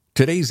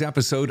Today's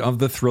episode of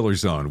The Thriller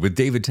Zone with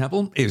David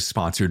Temple is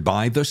sponsored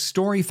by The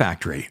Story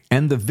Factory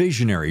and the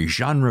visionary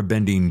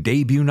genre-bending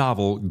debut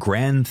novel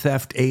Grand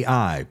Theft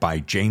AI by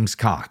James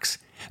Cox.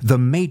 The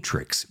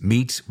Matrix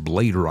meets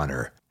Blade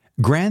Runner.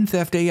 Grand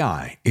Theft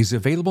AI is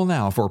available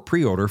now for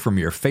pre-order from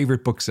your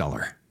favorite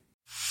bookseller.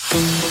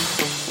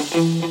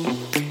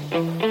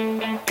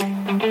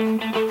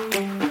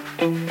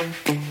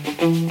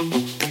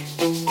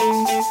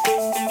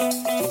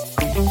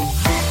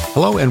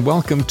 Hello and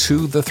welcome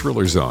to The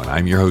Thriller Zone.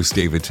 I'm your host,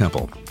 David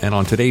Temple. And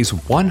on today's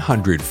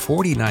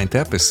 149th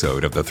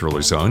episode of The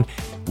Thriller Zone,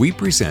 we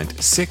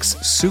present 6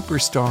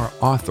 superstar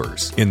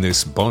authors in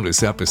this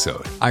bonus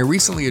episode. I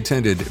recently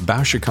attended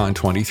Bouchercon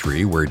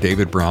 23, where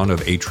David Brown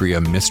of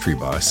Atria Mystery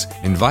Bus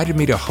invited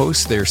me to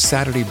host their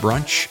Saturday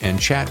brunch and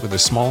chat with a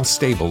small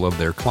stable of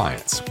their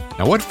clients.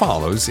 Now, what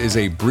follows is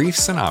a brief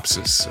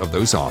synopsis of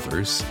those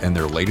authors and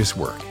their latest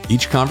work.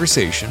 Each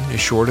conversation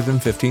is shorter than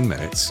 15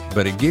 minutes,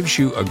 but it gives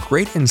you a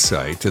great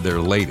insight to their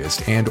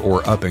latest and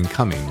or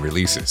up-and-coming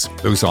releases.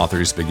 Those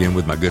authors begin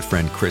with my good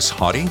friend Chris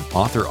Haughty,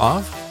 author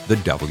of The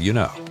Devil You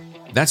Know.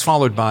 That's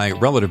followed by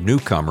relative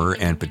newcomer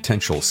and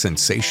potential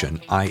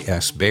sensation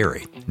I.S.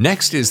 Berry.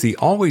 Next is the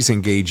always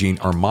engaging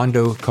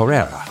Armando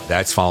Carrera.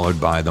 That's followed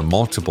by the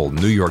multiple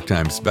New York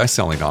Times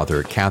bestselling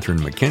author Catherine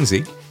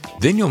McKenzie.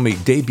 Then you'll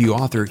meet debut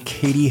author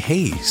Katie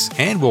Hayes,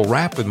 and we'll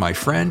wrap with my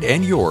friend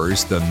and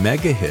yours, the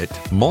mega hit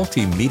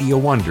multimedia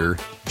wonder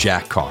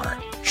Jack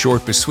Carr.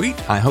 Short but sweet,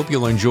 I hope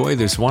you'll enjoy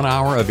this 1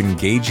 hour of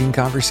engaging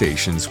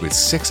conversations with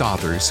 6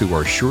 authors who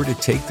are sure to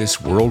take this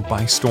world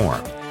by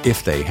storm,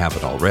 if they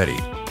haven't already.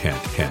 Hint,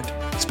 hint.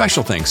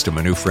 Special thanks to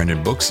my new friend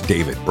in books,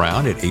 David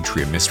Brown at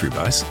Atria Mystery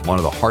Bus, one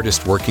of the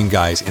hardest working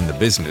guys in the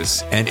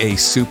business, and a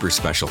super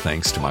special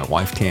thanks to my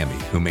wife, Tammy,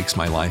 who makes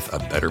my life a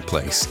better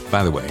place.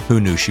 By the way, who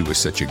knew she was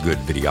such a good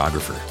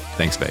videographer?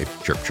 Thanks, babe.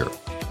 Chirp, chirp.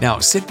 Now,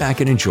 sit back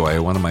and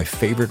enjoy one of my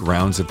favorite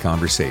rounds of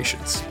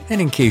conversations. And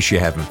in case you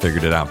haven't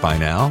figured it out by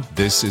now,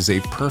 this is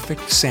a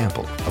perfect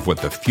sample of what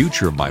the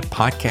future of my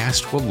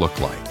podcast will look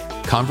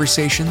like.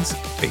 Conversations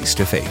face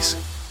to face.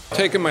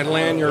 Taking my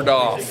lanyard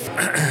off.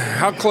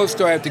 How close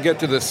do I have to get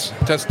to this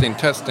testing?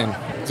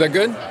 Is that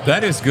good?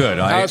 That is good.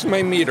 How's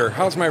my meter?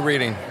 How's my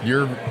reading?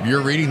 Your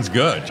reading's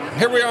good.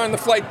 Here we are on the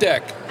flight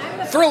deck.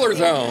 Thriller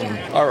Zone.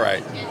 All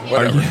right.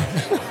 Whatever.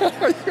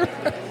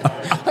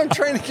 I'm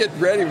trying to get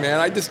ready, man.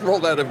 I just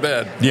rolled out of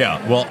bed.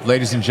 Yeah. Well,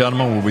 ladies and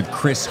gentlemen, we're with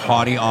Chris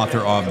Haughty, author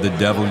of The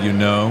Devil You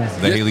Know,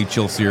 the Haley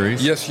Chill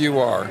series. Yes, you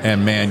are.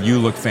 And man, you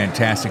look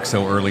fantastic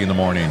so early in the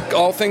morning.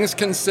 All things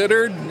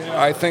considered,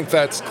 I think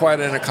that's quite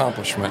an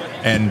accomplishment.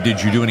 And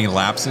did you do any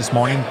laps this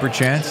morning,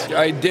 perchance?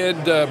 I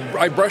did.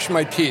 I brushed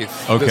my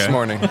teeth this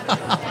morning.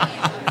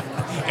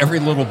 Every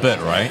little bit,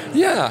 right?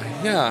 Yeah.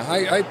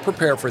 I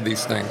prepare for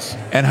these things.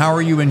 And how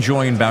are you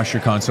enjoying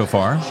Bouchercon so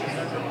far?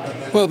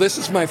 Well, this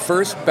is my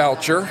first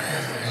Boucher.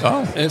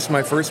 Oh. It's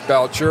my first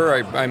Boucher.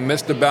 I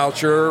missed a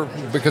Boucher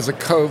because of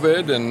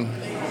COVID, and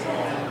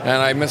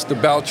I missed a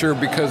Boucher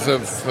because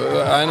of,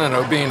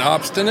 being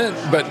obstinate.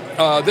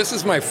 But this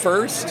is my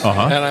first,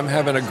 and I'm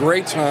having a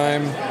great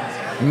time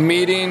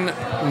meeting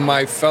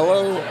my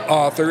fellow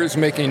authors,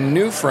 making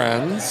new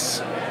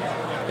friends,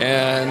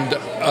 and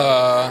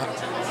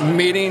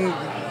meeting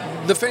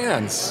the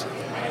fans.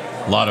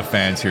 A lot of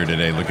fans here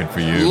today looking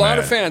for you. A lot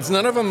of fans,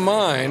 none of them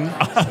mine.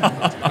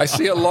 I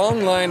see a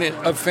long line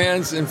of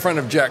fans in front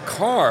of Jack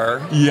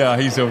Carr. Yeah,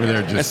 he's over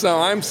there just. And so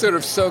I'm sort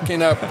of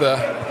soaking up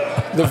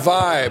the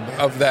vibe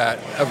of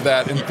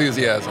that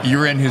enthusiasm.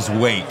 You're in his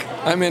wake.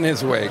 I'm in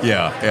his wake.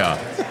 Yeah.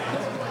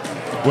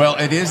 Well,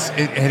 it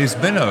has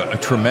been a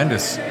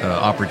tremendous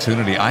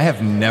opportunity. I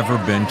have never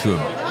been to a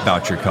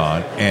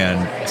Bouchercon,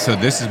 and so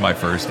this is my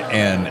first,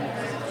 and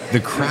the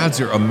crowds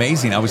are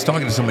amazing. I was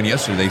talking to someone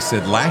yesterday. They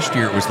said last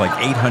year it was like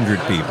 800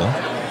 people.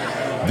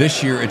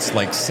 This year it's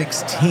like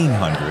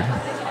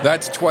 1,600.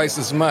 That's twice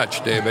as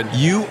much, David.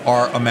 You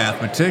are a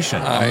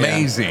mathematician.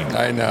 Amazing.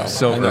 I know.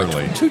 So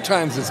early. 2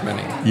 times as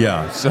many.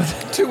 Yeah. So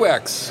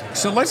 2x.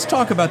 So let's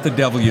talk about The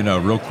Devil You Know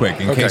real quick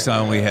in case I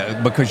only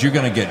have, because you're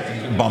going to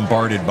get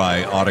bombarded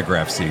by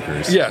autograph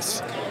seekers.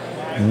 Yes.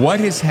 What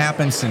has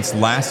happened since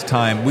last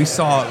time? We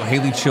saw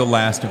Haley Chill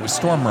last. It was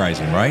Storm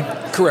Rising, right?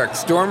 Correct.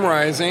 Storm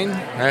Rising.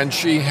 And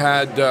she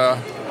had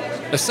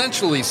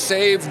essentially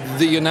saved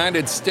the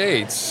United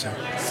States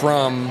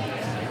from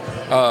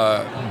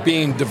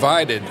being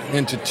divided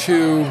into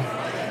 2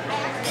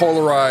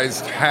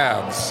 polarized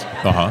halves.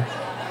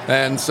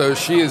 And so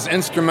she is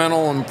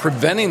instrumental in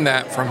preventing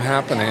that from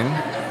happening,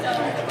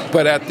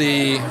 but at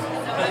the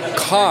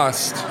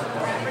cost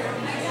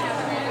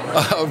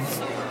of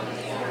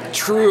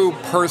true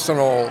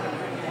personal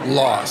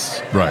loss.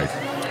 Right.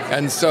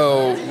 And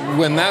so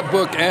when that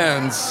book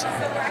ends,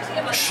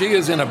 she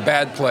is in a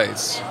bad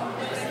place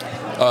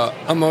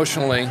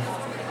emotionally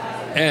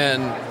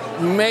and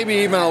maybe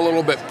even a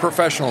little bit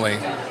professionally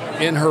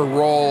in her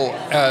role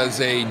as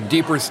a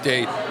deeper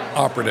state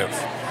operative.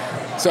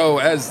 So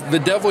as The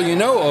Devil You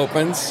Know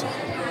opens,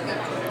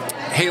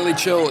 Haley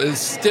Chill is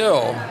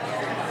still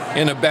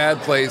in a bad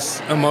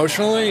place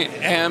emotionally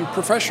and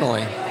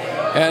professionally.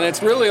 And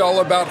it's really all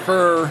about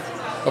her,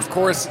 of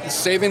course,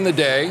 saving the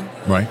day.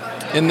 Right.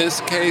 In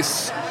this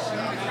case,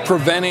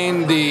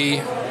 preventing the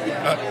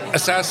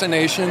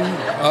assassination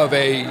of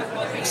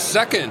a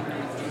second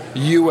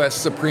U.S.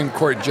 Supreme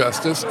Court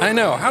justice. I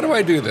know. How do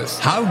I do this?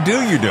 How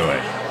do you do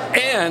it?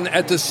 And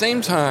at the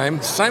same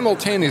time,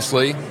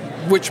 simultaneously,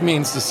 which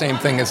means the same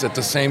thing as at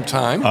the same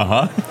time,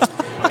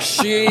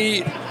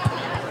 she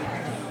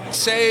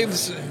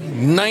saves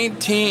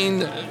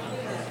 19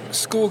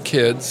 school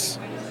kids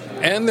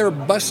and their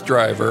bus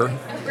driver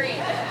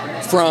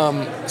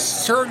from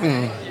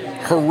certain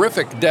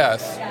horrific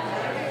death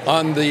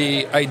on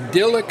the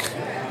idyllic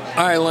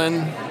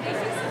island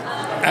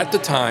at the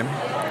time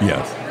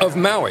of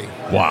Maui.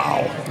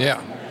 Wow.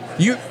 Yeah.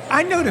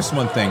 I noticed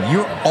one thing.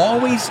 You're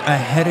always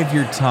ahead of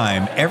your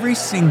time. Every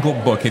single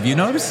book. Have you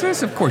noticed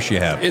this? Of course you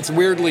have. It's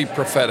weirdly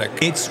prophetic.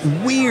 It's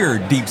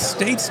weird. Deep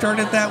State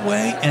started that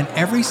way, and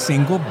every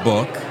single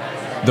book,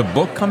 the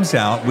book comes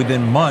out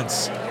within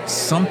months,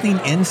 something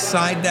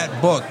inside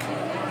that book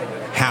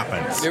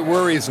happens. It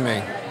worries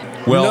me.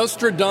 Well,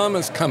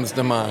 Nostradamus comes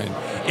to mind.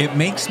 It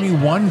makes me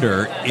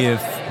wonder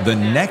if the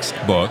next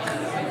book,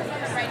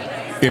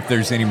 if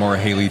there's any more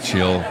Haley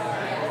Chill,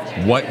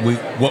 what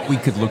we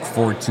could look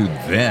forward to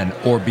then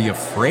or be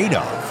afraid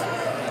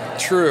of.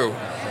 True.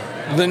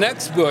 The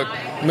next book,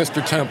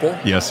 Mr. Temple.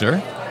 Yes,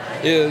 sir.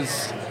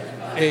 Is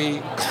a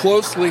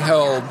closely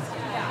held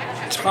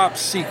top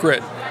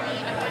secret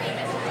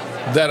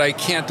that I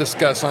can't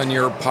discuss on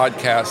your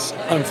podcast,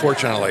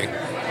 unfortunately.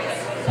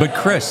 But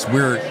Chris,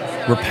 we're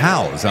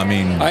pals. I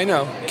mean, I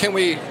know. Can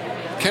we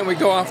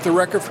go off the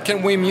record?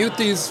 Can we mute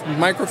these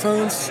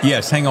microphones?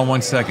 Yes, hang on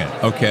 1 second.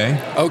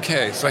 Okay.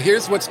 Okay, so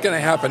here's what's going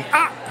to happen.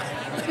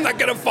 I'm not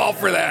going to fall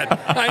for that.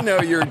 I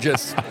know you're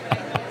just...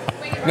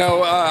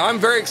 No, I'm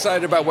very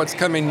excited about what's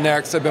coming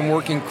next. I've been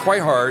working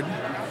quite hard,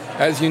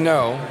 as you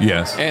know.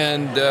 Yes.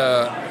 And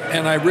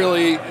I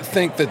really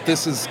think that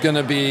this is going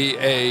to be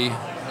a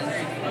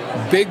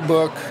big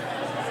book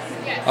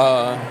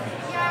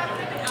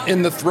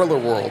in the thriller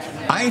world.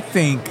 I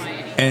think,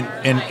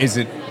 and is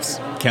it...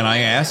 Can I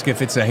ask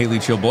if it's a Haley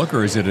Chill book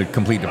or is it a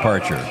complete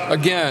departure?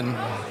 Again,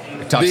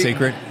 top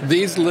secret?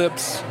 These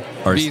lips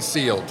be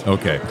sealed.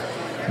 Okay.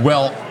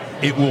 Well,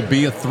 it will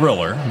be a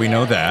thriller. We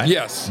know that.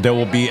 Yes. There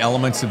will be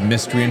elements of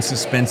mystery and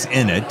suspense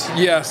in it.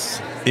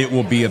 Yes. It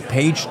will be a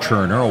page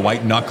turner, a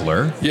white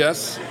knuckler.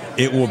 Yes.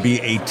 It will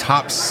be a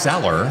top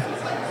seller.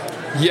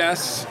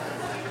 Yes.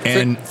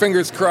 And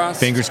fingers crossed.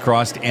 Fingers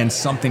crossed. And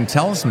something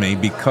tells me,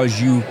 because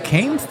you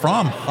came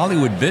from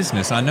Hollywood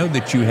business, I know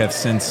that you have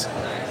since...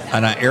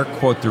 And I air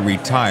quote the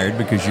retired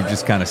because you've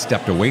just kind of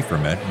stepped away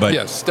from it. But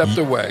yes, stepped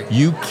away.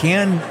 You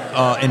can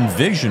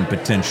envision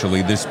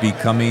potentially this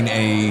becoming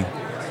a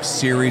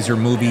series or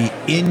movie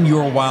in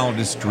your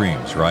wildest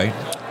dreams, right?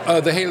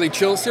 The Haley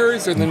Chill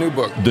series or the new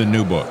book? The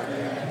new book.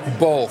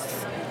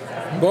 Both.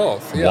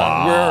 Yeah.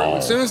 Wow.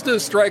 As soon as the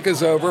strike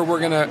is over,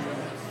 we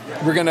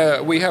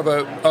have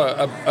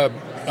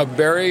a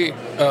very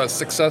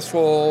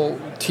successful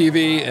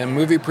TV and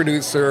movie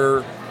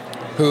producer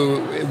who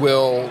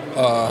will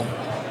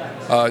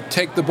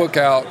take the book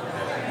out.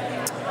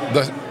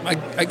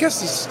 I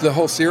guess it's the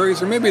whole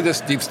series, or maybe this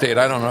Deep State.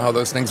 I don't know how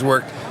those things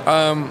work.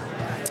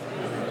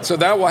 So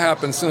that will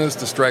happen as soon as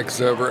the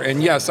strike's over.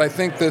 And yes, I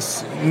think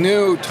this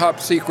new top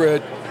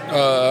secret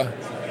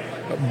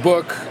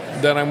book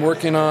that I'm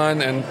working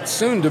on and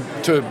soon to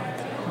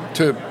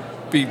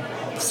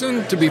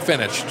be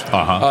finished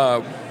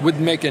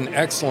would make an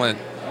excellent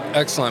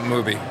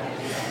movie.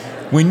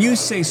 When you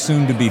say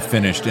soon to be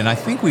finished, and I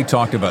think we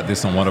talked about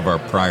this on one of our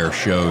prior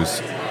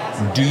shows,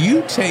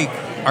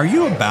 are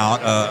you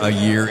about a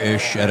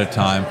year-ish at a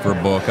time for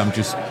a book?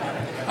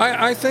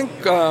 I think,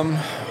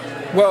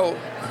 well,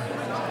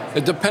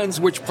 it depends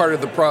which part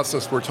of the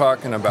process we're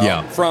talking about.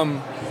 Yeah.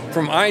 From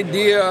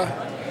idea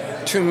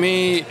to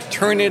me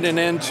turning it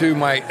into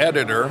my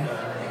editor,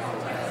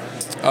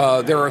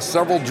 there are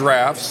several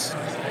drafts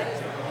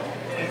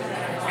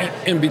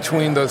in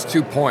between those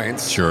 2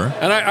 points. Sure.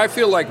 And I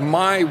feel like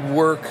my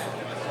work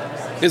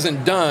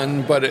isn't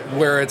done, but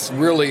where it's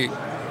really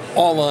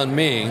all on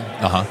me.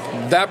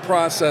 That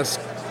process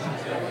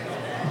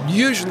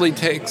usually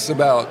takes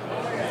about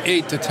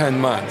 8 to 10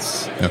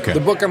 months. Okay. The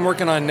book I'm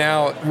working on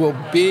now will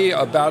be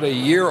about a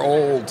year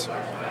old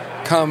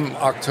come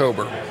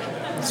October.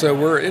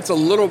 So it's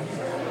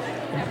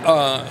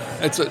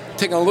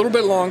taking a little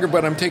bit longer,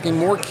 but I'm taking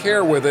more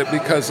care with it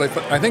because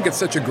I think it's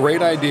such a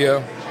great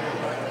idea.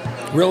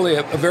 Really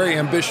a very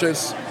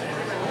ambitious,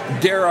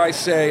 dare I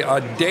say,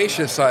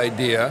 audacious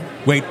idea.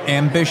 Wait,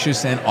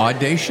 ambitious and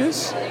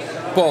audacious?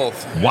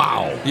 Both.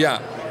 Wow. Yeah.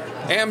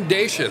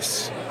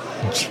 Amdacious.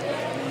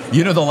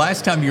 You know, the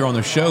last time you were on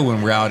the show when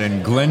we were out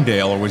in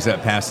Glendale, or was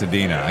that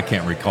Pasadena? I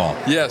can't recall.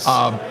 Yes.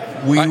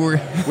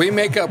 We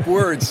make up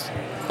words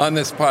on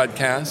this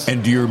podcast.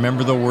 And do you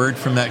remember the word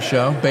from that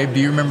show? Babe, do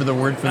you remember the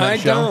word from that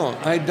show?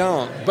 I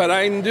don't. But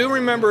I do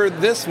remember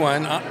this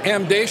one,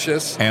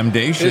 amdacious.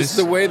 Amdacious? Is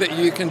the way that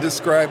you can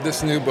describe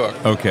this new book.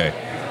 Okay.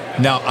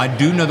 Now, I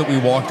do know that we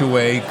walked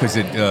away because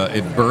it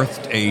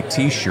birthed a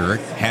T-shirt,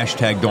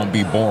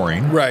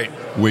 #Don'tBeBoring. Right.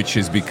 Which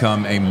has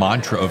become a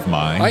mantra of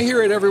mine. I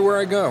hear it everywhere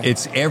I go.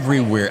 It's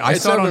everywhere.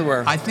 It's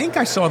everywhere. I think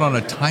I saw it on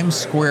a Times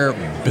Square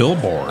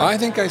billboard. I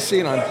think I see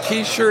it on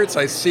T-shirts.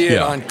 I see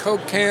it on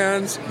Coke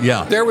cans.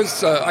 Yeah. There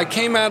was. I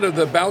came out of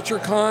the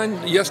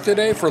Bouchercon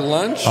yesterday for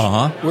lunch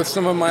with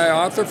some of my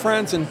author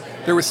friends, and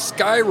there was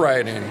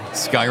skywriting.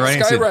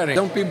 Skywriting.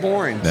 Don't be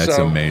boring. That's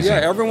amazing.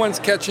 Yeah, everyone's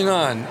catching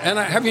on. And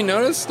have you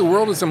noticed the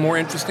world is a more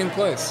interesting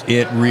place?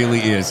 It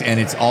really is, and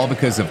it's all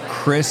because of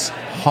Chris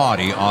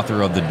Haughty,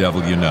 author of The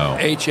Devil You Know.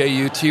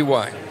 HAUTY.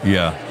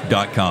 Yeah.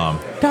 .com.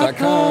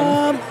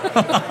 .com.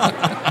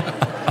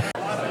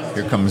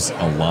 Here comes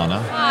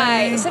Alana.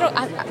 Hi. Is it?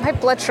 My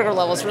blood sugar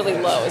level is really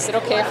low. Is it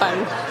okay if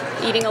I'm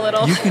eating a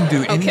little? You can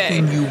do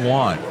anything you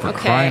want, for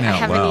crying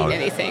out loud. I haven't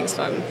eaten anything,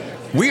 so I'm...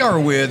 We are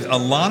with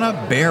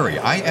Alana Berry,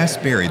 I.S.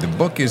 Berry. The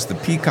book is The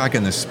Peacock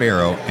and the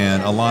Sparrow.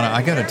 And Alana,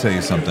 I got to tell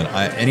you something.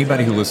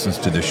 Anybody who listens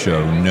to the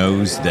show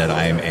knows that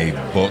I'm a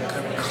book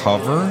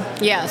cover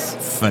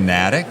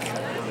fanatic.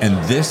 And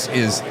this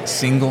is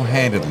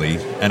single-handedly,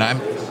 and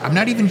I'm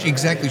not even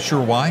exactly sure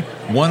why,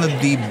 one of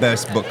the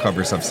best book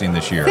covers I've seen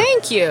this year.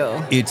 Thank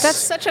you. That's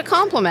such a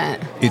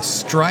compliment. It's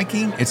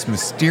striking, it's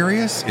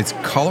mysterious, it's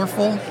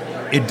colorful.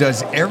 It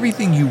does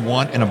everything you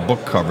want in a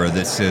book cover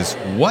that says,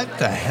 what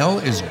the hell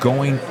is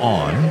going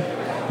on?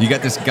 You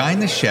got this guy in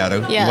the shadow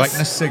lighting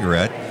a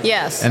cigarette.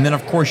 Yes. And then,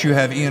 of course, you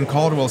have Ian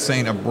Caldwell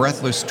saying a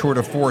breathless tour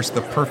de force,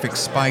 the perfect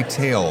spy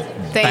tale.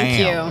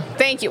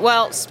 Thank you.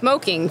 Well,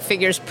 smoking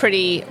figures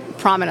pretty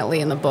prominently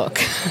in the book.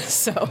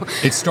 So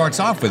it starts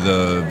off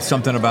with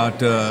something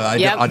about,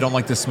 I don't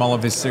like the smell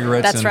of his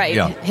cigarettes. That's right.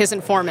 Yeah. His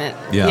informant.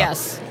 Yeah.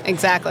 Yes,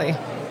 exactly.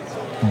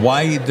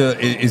 Why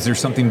is there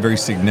something very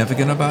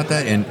significant about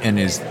that? And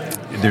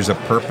there's a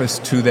purpose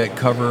to that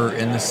cover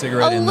in the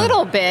cigarette? A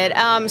little bit.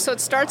 So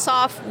it starts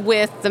off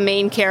with the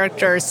main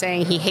character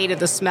saying he hated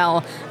the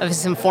smell of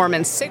his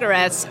informant's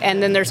cigarettes,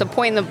 and then there's a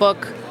point in the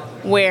book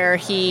where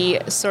he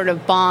sort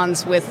of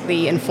bonds with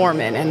the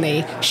informant and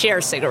they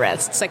share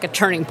cigarettes. It's like a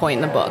turning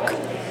point in the book.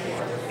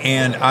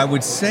 And I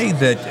would say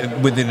that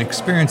with an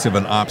experience of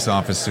an ops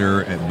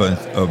officer of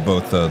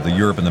both the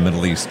Europe and the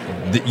Middle East,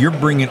 that you're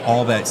bringing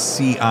all that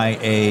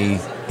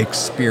CIA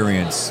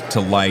experience to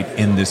light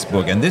in this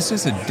book. And this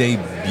is a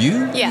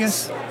debut?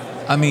 Yes.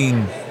 I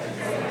mean,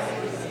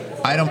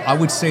 I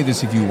would say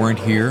this if you weren't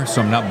here,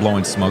 so I'm not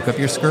blowing smoke up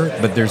your skirt,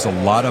 but there's a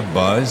lot of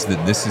buzz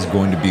that this is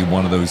going to be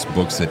one of those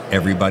books that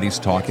everybody's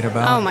talking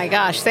about. Oh my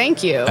gosh,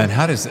 thank you. And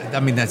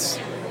that's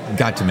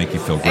got to make you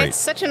feel great. It's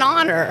such an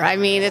honor. I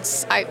mean,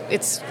 it's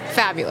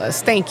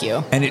fabulous. Thank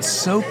you. And it's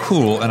so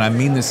cool, and I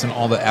mean this in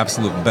all the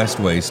absolute best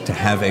ways, to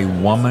have a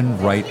woman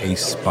write a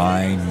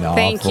spy novel.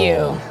 Thank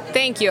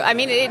you. I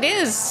mean, it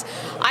is.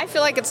 I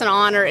feel like it's an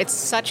honor. It's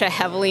such a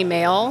heavily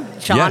male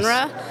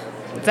genre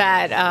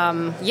that,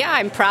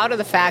 I'm proud of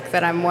the fact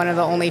that I'm one of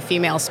the only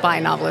female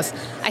spy novelists.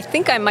 I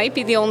think I might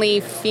be the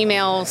only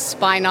female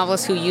spy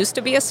novelist who used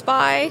to be a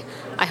spy.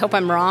 I hope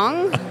I'm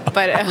wrong,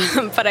 but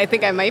I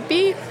think I might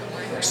be.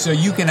 So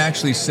you can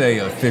actually say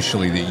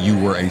officially that you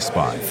were a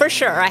spy? For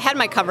sure. I had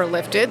my cover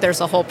lifted.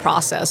 There's a whole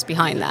process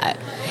behind that.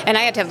 And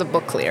I had to have the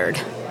book cleared.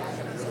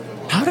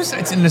 How does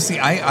that... And see,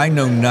 I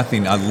know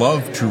nothing. I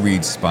love to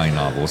read spy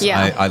novels.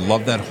 Yeah. I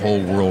love that whole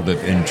world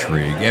of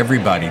intrigue.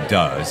 Everybody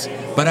does.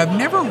 But I've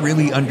never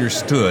really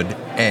understood,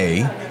 A,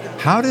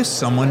 how does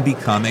someone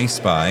become a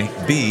spy?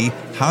 B,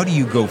 how do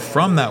you go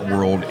from that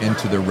world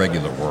into the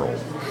regular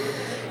world?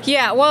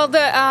 Yeah, well,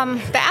 the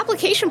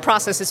application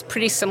process is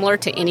pretty similar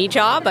to any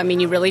job. I mean,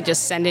 you really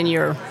just send in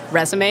your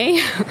resume.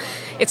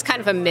 It's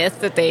kind of a myth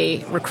that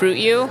they recruit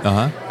you.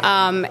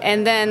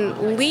 And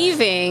then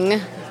leaving,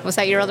 was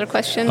that your other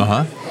question?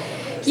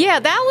 Yeah,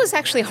 that was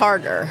actually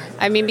harder.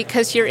 I mean,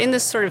 because you're in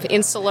this sort of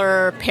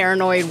insular,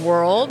 paranoid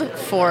world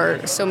for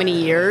so many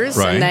years,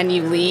 and then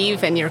you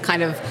leave and you're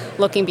kind of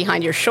looking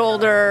behind your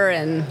shoulder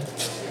and...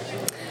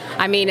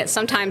 I mean,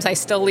 sometimes I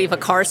still leave a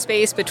car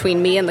space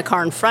between me and the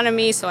car in front of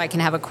me so I can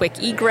have a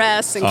quick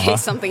egress in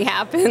case something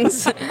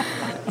happens.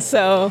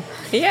 So,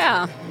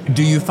 yeah.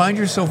 Do you find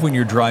yourself when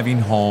you're driving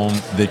home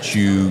that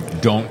you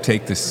don't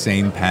take the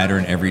same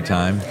pattern every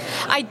time?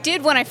 I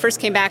did when I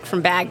first came back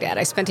from Baghdad.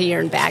 I spent a year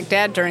in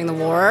Baghdad during the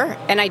war,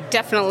 and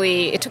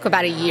it took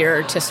about a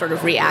year to sort of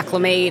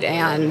reacclimate,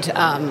 and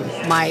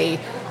my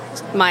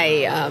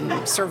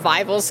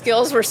survival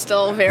skills were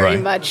still very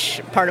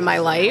much part of my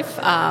life,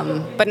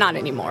 but not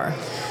anymore.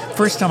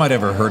 First time I'd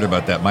ever heard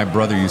about that, my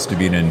brother used to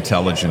be in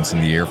intelligence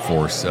in the Air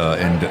Force,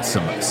 and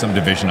some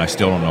division, I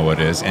still don't know what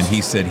it is, and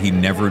he said he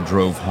never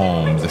drove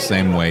home the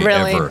same way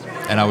ever.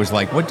 And I was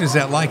like, what is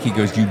that like? He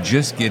goes, you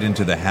just get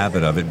into the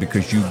habit of it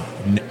because you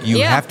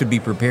have to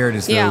be prepared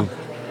as though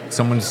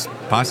someone's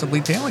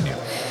possibly tailing you.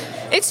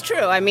 It's true.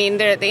 I mean,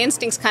 the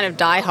instincts kind of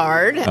die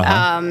hard.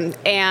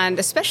 And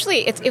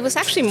especially, it was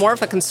actually more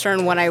of a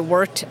concern when I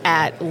worked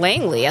at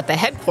Langley at the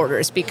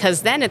headquarters,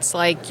 because then it's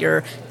like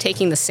you're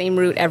taking the same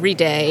route every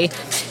day.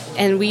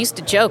 And we used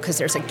to joke, because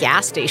there's a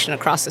gas station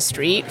across the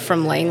street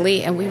from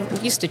Langley, and we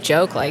used to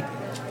joke like,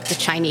 the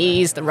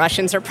Chinese, the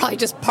Russians are probably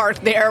just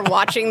parked there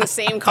watching the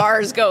same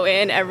cars go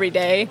in every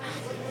day.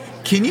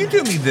 Can you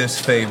do me this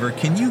favor?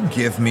 Can you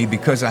give me,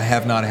 because I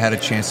have not had a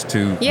chance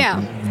to...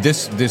 Yeah.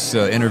 This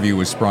interview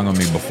was sprung on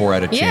me before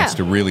I had a chance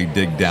to really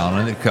dig down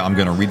on it. I'm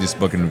going to read this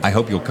book, and I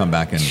hope you'll come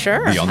back and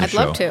be on the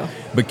show. I'd love to.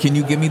 But can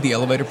you give me the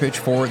elevator pitch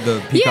for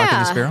The Peacock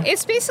and the Sparrow?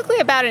 It's basically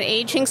about an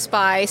aging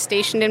spy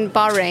stationed in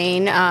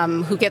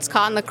Bahrain who gets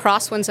caught in the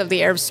crosswinds of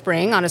the Arab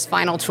Spring on his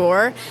final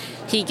tour.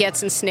 He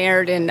gets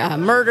ensnared in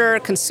murder,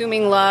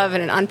 consuming love,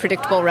 and an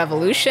unpredictable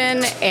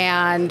revolution,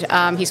 and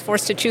he's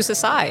forced to choose a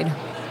side.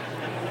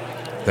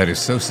 That is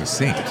so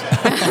succinct.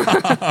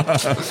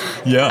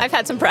 Yeah. I've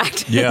had some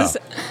practice. Yeah.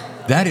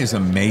 That is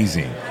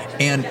amazing.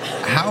 And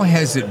how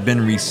has it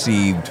been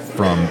received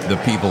from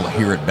the people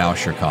here at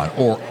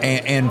Bouchercon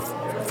and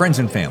friends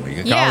and family?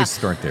 You can always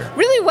start there.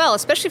 Really well,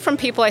 especially from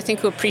people I think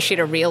who appreciate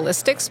a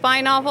realistic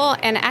spy novel.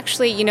 And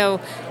actually,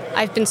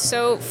 I've been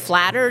so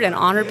flattered and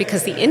honored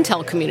because the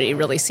Intel community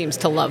really seems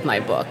to love my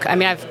book. I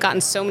mean, I've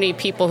gotten so many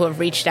people who have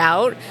reached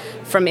out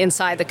from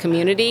inside the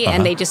community,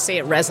 and they just say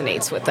it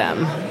resonates with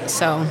them.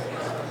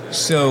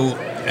 So,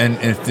 and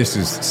if this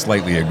is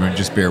slightly ignorant,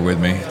 just bear with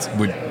me. It's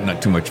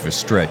not too much of a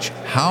stretch.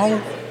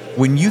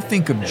 When you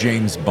think of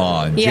James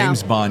Bond,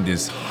 James Bond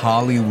is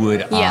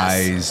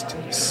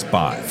Hollywoodized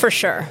spy. For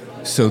sure.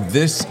 So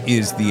this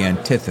is the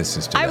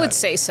antithesis to that. I would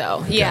say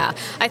so, okay.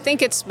 I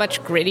think it's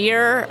much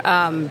grittier,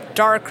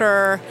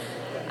 darker.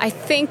 I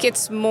think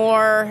it's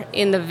more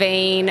in the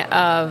vein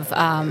of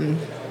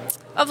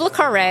Le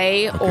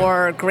Carré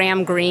or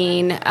Graham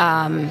Greene.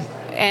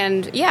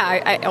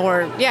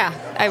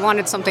 I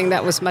wanted something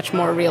that was much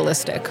more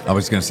realistic. I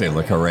was going to say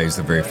Le Carré is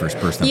the very first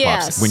person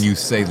that pops when you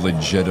say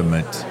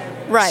legitimate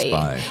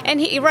spy. And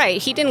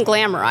he didn't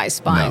glamorize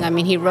spying. No. I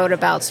mean, he wrote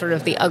about sort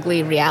of the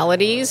ugly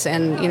realities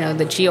and,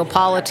 the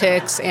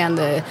geopolitics and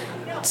the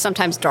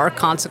sometimes dark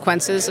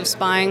consequences of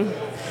spying.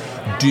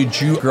 Did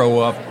you grow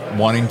up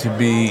wanting to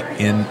be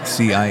in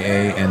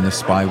CIA and the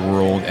spy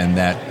world and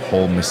that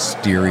whole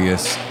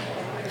mysterious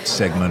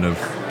segment of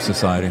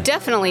society?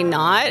 Definitely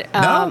not.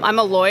 No? I'm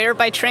a lawyer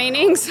by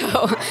training, so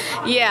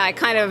I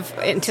kind of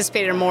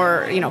anticipated a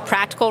more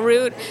practical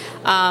route.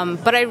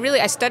 But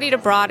I studied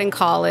abroad in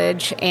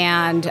college,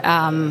 and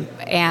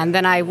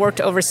then I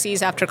worked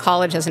overseas after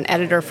college as an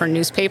editor for a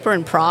newspaper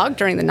in Prague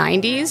during the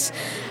 90s.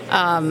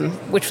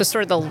 Which was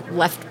sort of the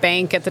left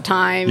bank at the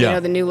time,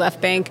 the new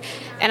left bank.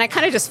 And I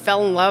kind of just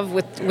fell in love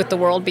with the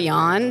world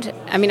beyond.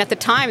 I mean, at the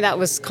time, that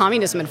was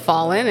communism had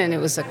fallen, and it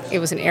was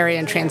an area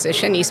in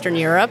transition, Eastern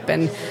Europe,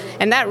 and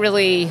that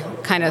really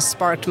kind of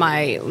sparked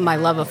my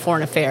love of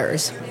foreign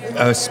affairs.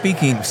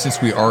 Speaking,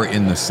 since we are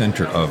in the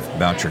center of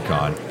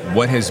Bouchercon,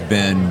 what has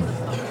been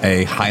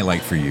a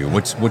highlight for you?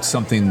 What's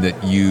something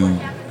that you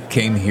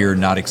came here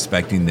not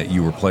expecting that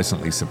you were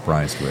pleasantly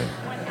surprised with?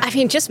 I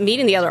mean, just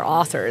meeting the other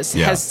authors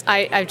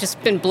I've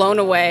just been blown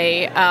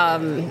away,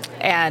 and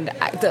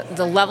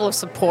the level of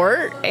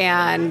support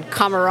and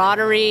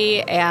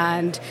camaraderie,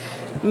 and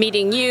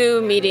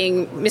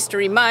meeting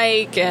Mystery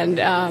Mike,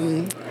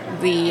 and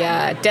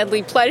the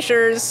Deadly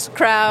Pleasures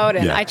crowd,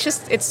 and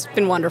it's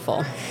been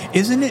wonderful.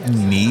 Isn't it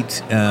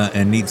neat?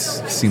 And neat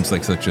seems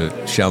like such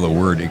a shallow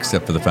word,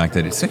 except for the fact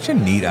that it's such a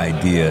neat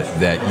idea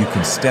that you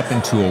can step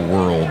into a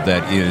world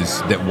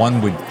that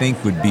one would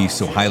think would be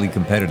so highly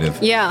competitive,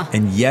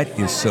 and yet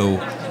is so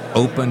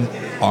open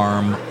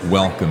arm,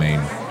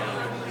 welcoming,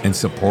 and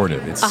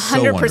supportive. It's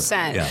 100%.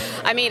 So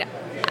I mean,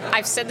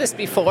 I've said this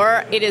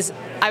before.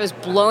 I was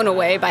blown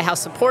away by how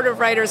supportive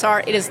writers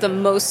are. It is the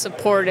most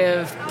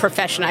supportive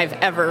profession I've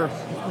ever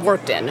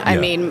worked in. I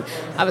mean,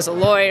 I was a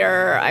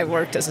lawyer, I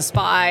worked as a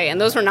spy, and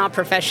those are not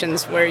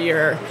professions where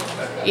you're,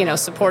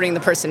 supporting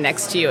the person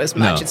next to you as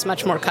much. No. It's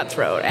much more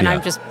cutthroat, and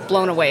I'm just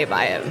blown away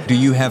by it. Do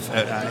you have,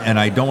 and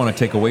I don't want to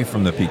take away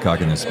from The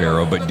Peacock and the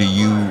Sparrow, but do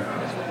you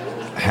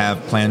have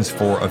plans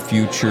for a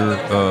future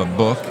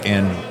book,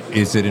 and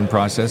is it in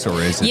process,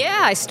 or is it? Yeah,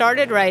 I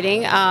started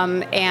writing,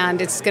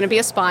 and it's going to be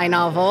a spy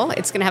novel.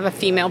 It's going to have a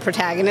female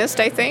protagonist,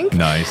 I think.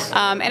 Nice.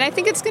 And I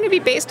think it's going to be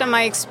based on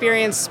my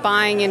experience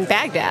spying in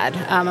Baghdad.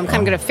 I'm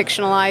kind of going to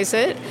fictionalize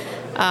it,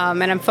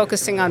 and I'm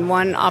focusing on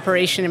one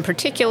operation in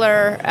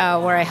particular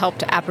where I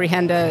helped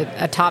apprehend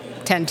a top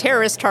 10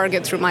 terrorist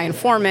target through my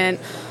informant,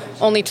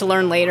 only to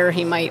learn later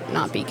he might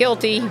not be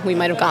guilty. We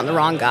might have gotten the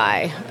wrong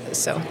guy.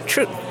 So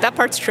true. That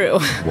part's true.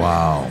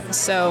 Wow.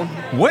 So,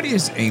 what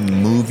is a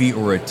movie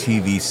or a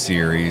TV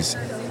series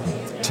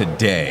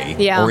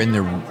today, or in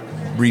the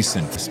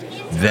recent,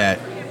 that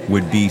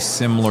would be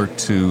similar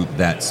to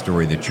that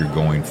story that you're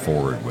going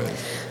forward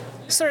with?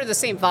 Sort of the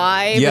same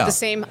vibe, the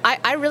same.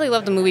 I really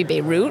love the movie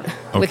Beirut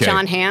with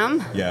John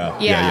Hamm.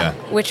 Yeah.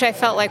 Which I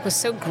felt like was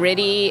so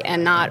gritty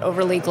and not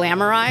overly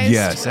glamorized.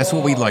 Yes, that's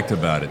what we liked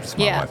about it.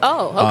 Yeah.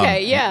 Oh,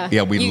 okay.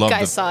 Yeah, we loved it. You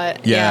guys saw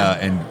it. Yeah,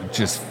 and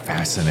just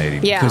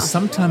fascinating. Yeah. Because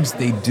sometimes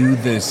they do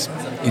this.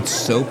 It's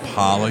so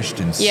polished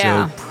and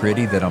so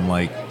pretty that I'm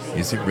like,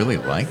 is it really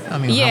like? I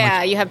mean,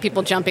 you have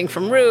people jumping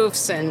from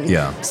roofs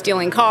and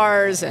stealing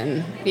cars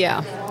and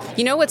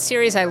You know what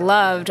series I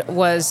loved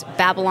was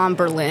Babylon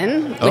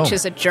Berlin, which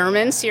is a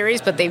German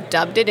series, but they've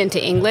dubbed it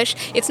into English.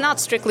 It's not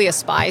strictly a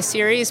spy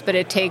series, but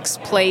it takes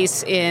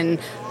place in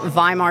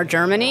Weimar,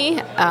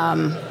 Germany,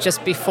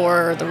 just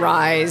before the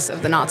rise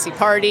of the Nazi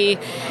Party.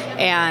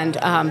 And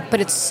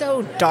but it's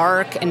so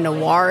dark and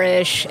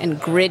noirish and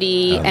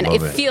gritty, and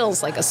it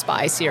feels like a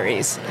spy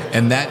series.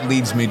 And that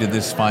leads me to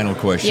this final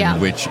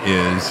question, which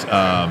is,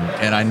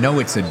 and I know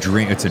it's a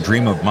dream. It's a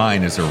dream of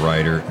mine as a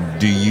writer.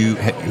 Do you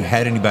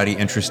had anybody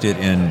interested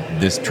in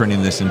this,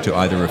 turning this into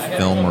either a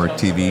film or a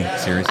TV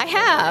series? I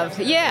have,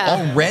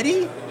 yeah.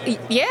 Already?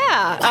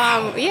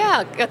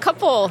 Yeah, a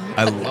couple.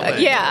 I love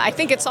it. Yeah, I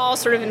think it's all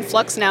sort of in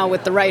flux now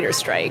with the writer's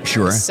strike.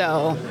 Sure.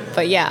 So,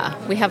 but yeah,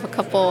 we have a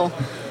couple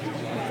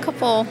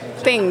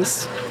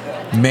things.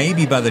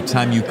 Maybe by the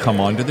time you come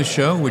onto the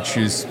show, which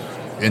is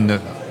in the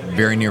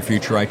very near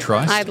future, I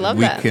trust, I'd love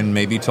we that. can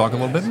maybe talk a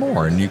little bit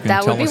more, and you can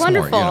That tell would be us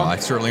wonderful. more. I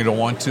certainly don't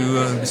want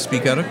to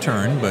speak out of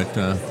turn,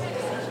 but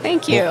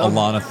Thank you. well,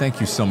 Alana, thank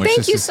you so much.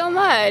 Thank you so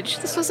much.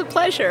 This was a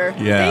pleasure.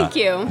 Yeah. Thank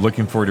you.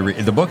 Looking forward to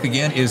reading. The book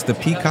again is The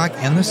Peacock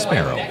and the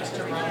Sparrow.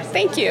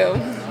 Thank you.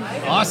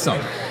 Awesome.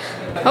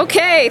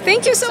 Okay,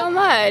 thank you so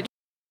much.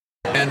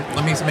 And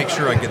let me make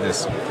sure I get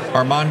this.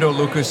 Armando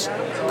Lucas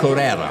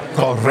Correa.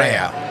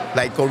 Correa.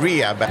 Like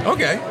Korea, but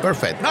Okay.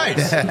 perfect.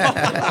 Nice.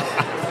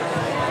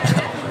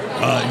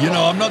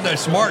 I'm not that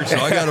smart, so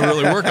I got to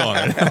really work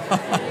on it.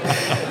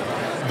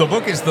 The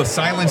book is The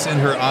Silence in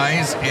Her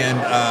Eyes, and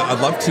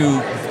I'd love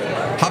to...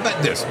 How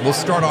about this? We'll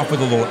start off with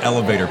a little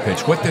elevator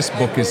pitch. What this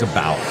book is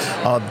about.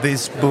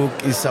 This book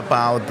is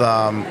about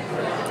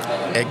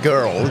a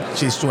girl.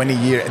 She's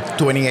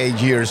 28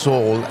 years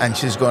old, and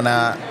she's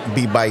gonna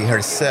be by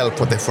herself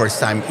for the first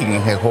time in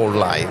her whole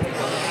life.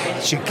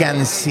 She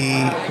can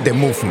see the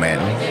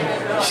movement.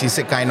 She's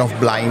a kind of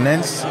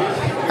blindness,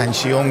 and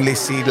she only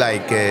see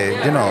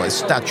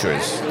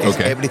statues.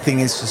 Okay. Everything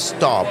is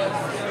stopped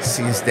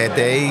since the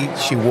day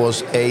she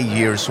was 8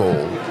 years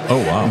old.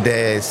 Oh, wow.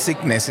 The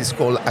sickness is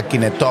called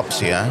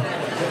akinetopsia,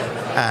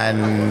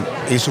 and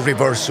it's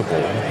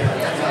reversible.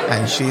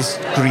 And she's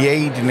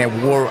creating a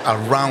world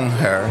around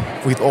her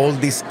with all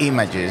these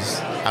images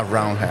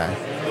around her.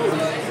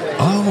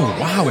 Oh,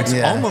 wow.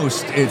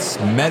 It's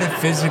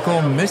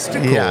metaphysical,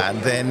 mystical. Yeah,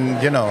 then,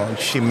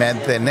 she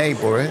met the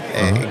neighbor,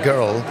 a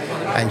girl,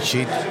 and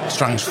she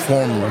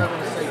transformed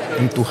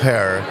into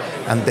her,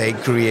 and they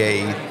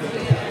create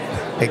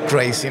a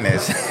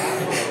craziness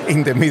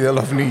in the middle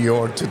of New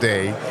York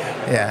today.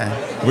 Yeah.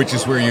 Which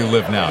is where you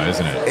live now,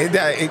 isn't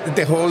it?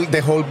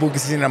 The whole book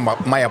is in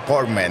my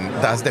apartment.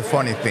 That's the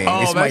funny thing.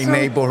 Oh, it's my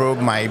neighborhood,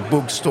 my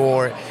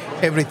bookstore.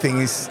 Everything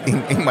is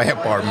in my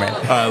apartment.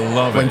 I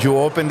love it. When you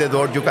open the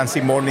door, you can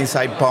see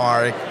Morningside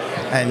Park,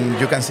 and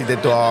you can see the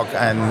dog,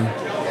 and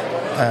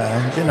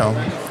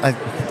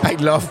I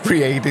love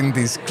creating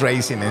this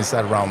craziness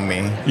around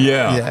me.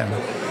 Yeah.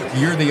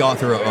 You're the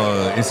author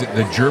of, is it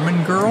The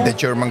German Girl? The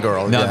German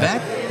Girl. Now yeah.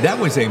 that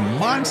was a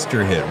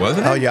monster hit,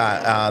 wasn't it? Oh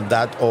yeah,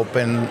 that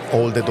opened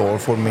all the door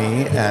for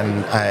me,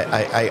 and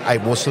I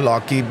was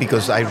lucky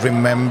because I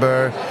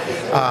remember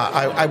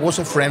I was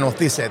a friend of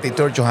this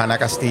editor, Johanna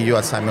Castillo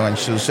at Simon &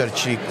 Schuster.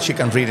 She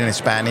can read in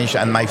Spanish,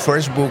 and my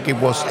first book, it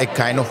was a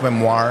kind of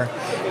memoir,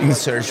 In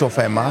Search of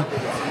Emma.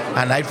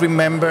 And I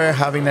remember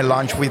having a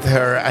lunch with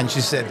her, and she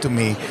said to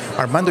me,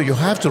 Armando, you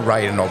have to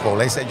write a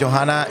novel. I said,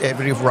 Johanna,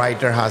 every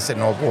writer has a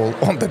novel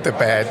under the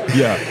bed.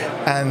 Yeah.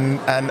 And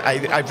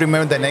I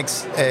remember the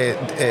next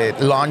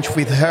lunch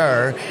with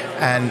her,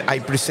 and I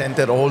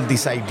presented all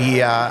this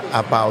idea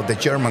about the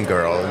German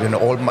Girl,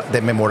 all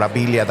the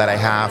memorabilia that I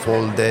have,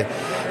 all the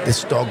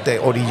stock,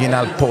 the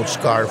original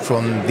postcard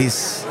from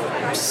this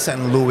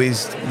St.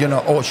 Louis,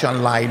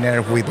 ocean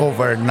liner with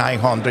over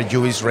 900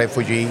 Jewish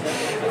refugees,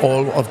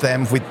 all of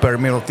them with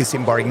permit of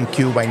disembark in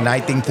Cuba in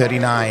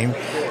 1939,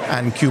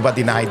 and Cuba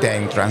denied the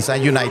entrance,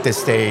 and United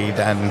States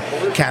and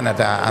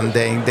Canada, and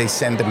then they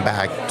sent them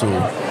back to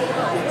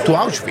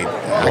Auschwitz,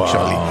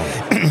 actually.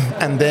 Wow.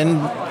 And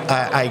then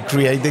I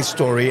created this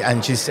story,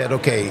 and she said,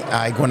 okay,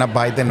 I'm going to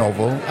buy the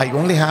novel. I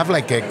only have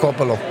like a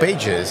couple of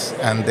pages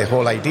and the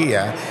whole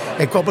idea,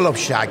 a couple of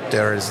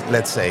chapters,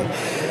 let's say.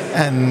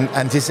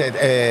 And she said,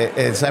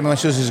 Simon &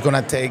 Schuster is going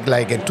to take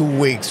like 2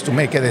 weeks to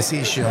make a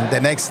decision.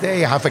 The next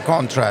day, I have a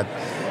contract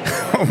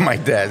on my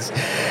desk.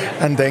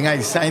 And then I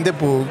signed the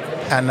book,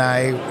 and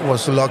I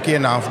was lucky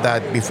enough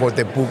that before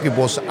the book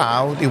was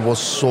out, it was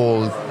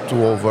sold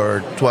to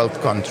over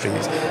 12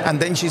 countries.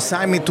 And then she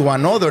signed me to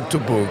another 2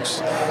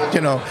 books.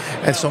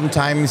 And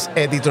sometimes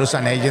editors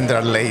and agents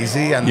are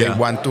lazy, and they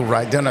want to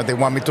write, they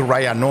want me to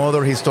write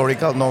another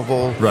historical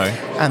novel. Right.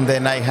 And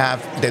then I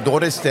have The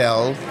Daughter's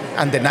Tale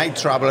and The Night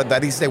Traveler,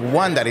 that is the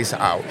one that is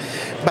out.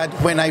 But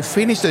when I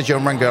finished The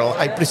German Girl,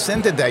 I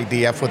presented the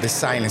idea for The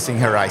Silence in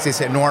Her Eyes. I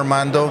said, no,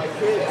 Armando,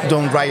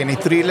 don't write any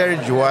thriller.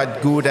 You are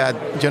good at,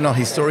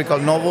 historical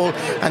novel.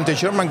 And The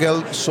German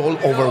Girl sold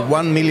over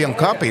 1 million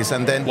copies.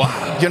 And then,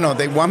 wow.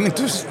 They want me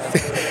to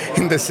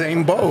in the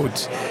same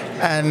boat.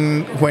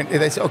 And when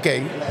they said,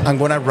 okay, I'm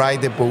going to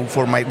write the book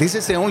this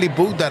is the only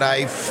book that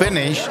I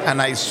finished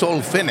and I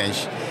sold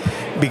finished.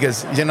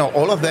 because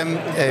all of them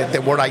they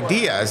were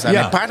ideas and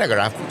a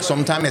paragraph,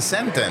 sometimes a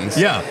sentence.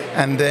 Yeah.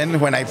 And then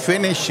when I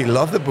finished, she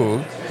loved the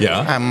book.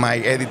 Yeah. And my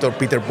editor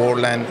Peter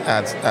Borland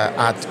at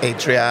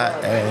Atria,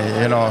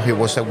 he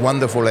was a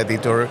wonderful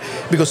editor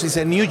because it's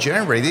a new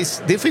genre. It's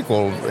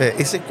difficult.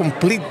 It's a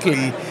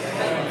completely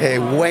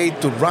way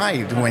to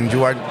write when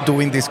you are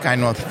doing this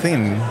kind of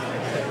thing.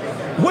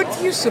 What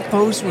do you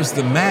suppose was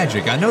the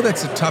magic? I know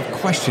that's a tough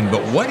question,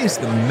 but what is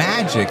the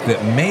magic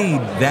that made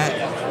that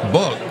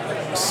book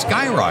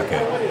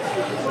skyrocket?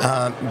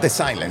 The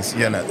silence,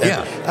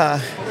 Yeah.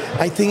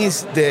 I think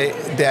it's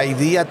the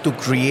idea to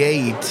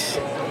create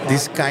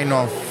this kind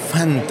of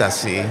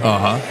fantasy.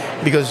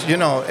 Because,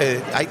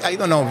 I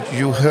don't know,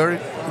 you heard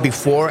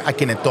before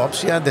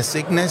akinetopsia, the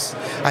sickness?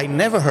 I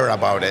never heard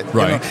about it.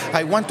 Right.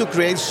 I want to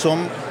create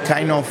some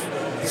kind of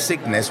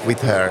sickness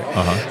with her,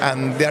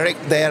 and there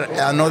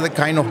another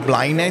kind of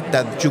blindness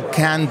that you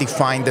can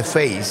define the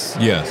face.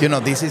 Yes.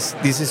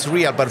 This is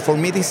real, but for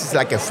me this is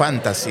like a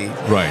fantasy.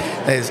 Right.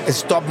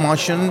 Stop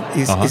motion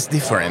is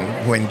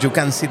different when you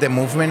can see the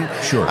movement.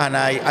 Sure. And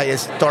I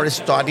started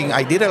studying.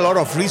 I did a lot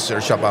of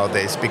research about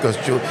this because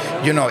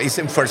it's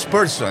in first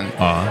person.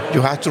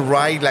 You have to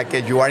write like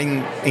you are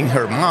in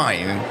her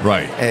mind.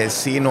 Right.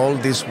 Seeing all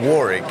this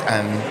work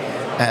and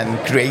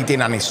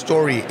creating a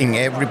story in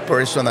every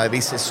person that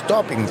is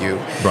stopping you.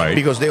 Right.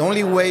 Because the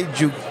only way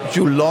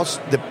you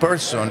lost the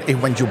person is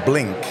when you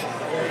blink.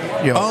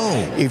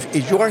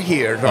 If you are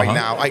here right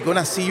now, I'm going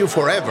to see you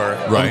forever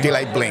until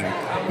I blink.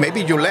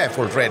 Maybe you left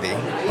already.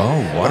 Oh,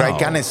 wow. But I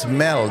can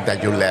smell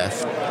that you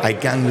left. I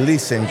can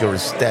listen your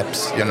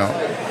steps,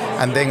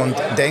 And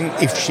then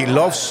if she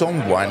loves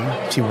someone,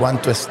 she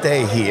wants to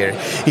stay here.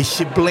 If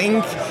she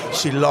blink,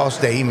 she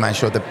lost the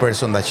image of the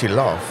person that she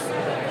loved.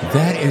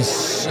 That is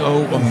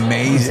so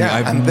amazing.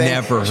 Yeah, I've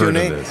never heard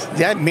of this.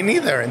 Yeah, me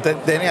neither.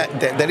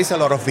 There is a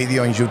lot of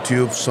video on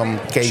YouTube, some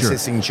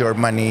cases in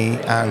Germany,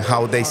 and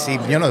how they see,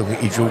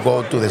 if you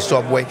go to the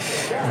subway,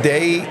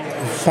 they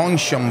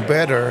function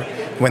better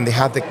when they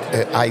have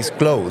the eyes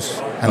closed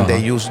and they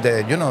use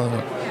the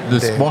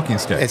walking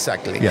stick.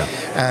 Exactly. Yeah.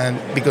 And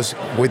because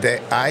with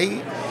the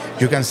eye,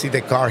 you can see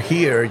the car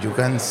here, you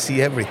can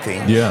see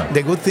everything. Yeah.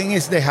 The good thing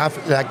is they have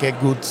like a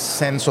good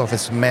sense of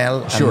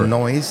smell and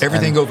noise.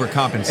 Everything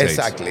overcompensates.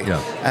 Exactly. Yeah.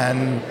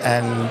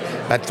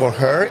 But for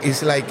her,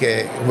 it's like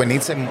when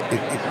it's a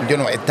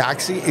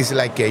taxi, it's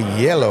like a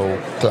yellow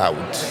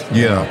cloud.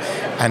 Yeah.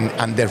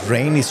 And the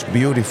rain is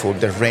beautiful.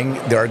 The rain,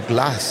 there are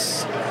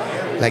glass,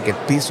 like a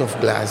piece of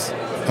glass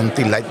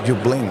until you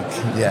blink.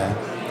 Yeah.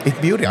 It's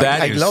beautiful.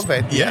 I love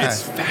it. Yeah,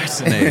 it's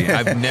fascinating.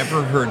 I've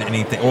never heard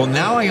anything. Well,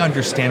 now I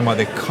understand why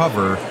the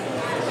cover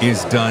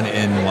is done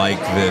in like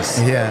this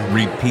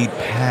repeat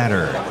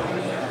pattern.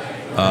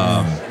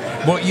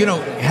 Well,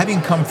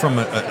 having come from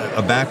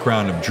a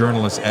background of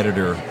journalist,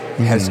 editor,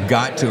 has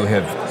got to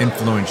have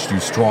influenced you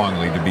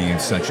strongly to be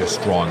such a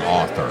strong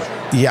author.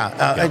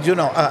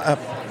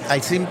 I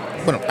think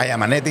I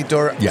am an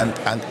editor and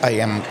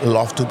I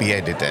love to be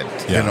edited.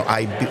 Yeah.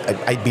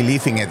 I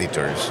believe in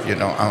editors.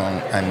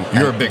 And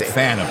you're a big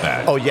fan of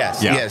that. Oh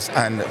yes.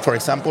 And for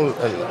example,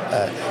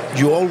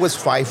 you always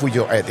fight with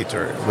your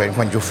editor.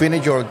 When you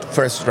finish your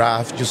first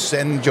draft, you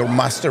send your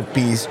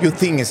masterpiece. You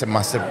think it's a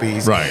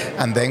masterpiece, right?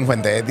 And then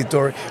when the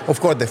editor, of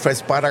course, the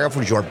first paragraph,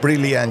 you're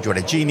brilliant, you're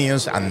a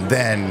genius, and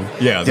then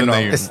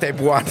step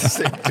one,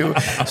 step two,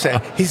 say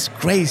he's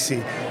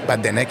crazy.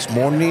 But the next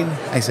morning,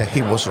 I said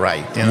he was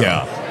right.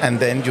 And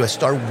then you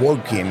start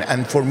working.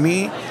 And for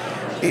me,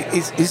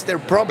 it's their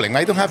problem.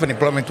 I don't have any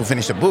problem to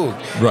finish a book.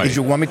 Right. If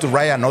you want me to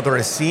write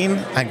another scene,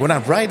 I'm going to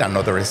write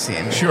another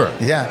scene. Sure.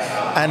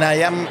 Yeah. And I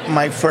am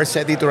my first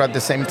editor at the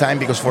same time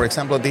because, for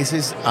example, this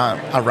is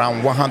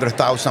around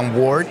 100,000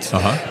 words,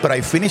 but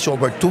I finished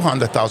over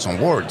 200,000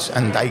 words,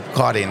 and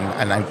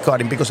I'm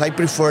cutting because I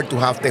prefer to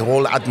have the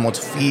whole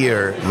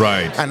atmosphere.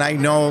 Right. And I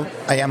know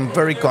I am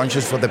very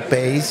conscious for the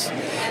pace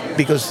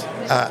because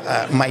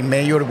my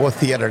major was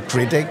theater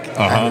critic,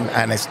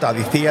 and I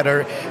studied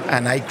theater,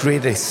 and I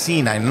create a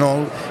scene. I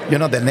know,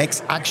 the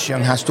next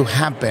action has to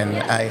happen.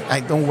 I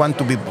don't want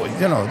to be,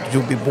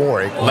 you'll be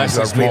bored. Less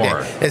is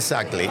more.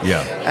 Exactly.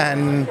 Yeah.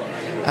 And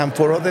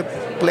for other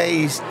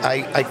plays,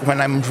 I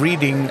when I'm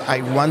reading,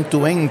 I want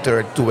to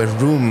enter to a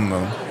room,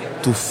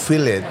 to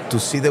feel it, to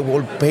see the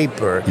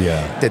wallpaper,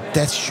 the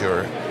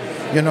texture.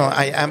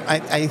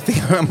 I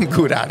think I'm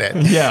good at it.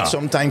 Yeah.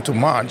 Sometimes too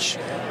much,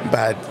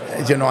 but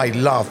I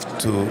love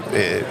to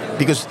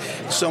because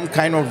some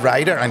kind of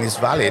writer, and it's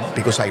valid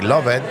because I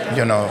love it.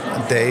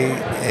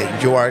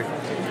 You are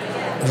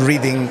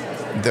reading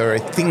their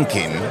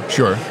thinking.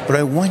 Sure. But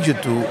I want you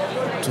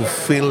to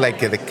feel like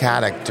the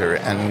character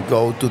and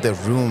go to the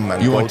room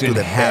and you go want to the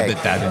inhabit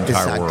bed. that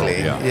entire world.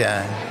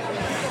 Yeah.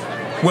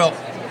 Well,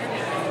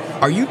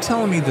 are you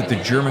telling me that The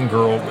German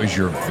Girl was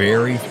your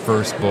very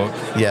first book?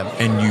 Yeah.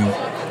 And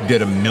you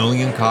did 1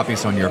 million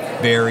copies on your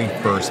very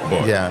first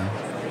book? Yeah.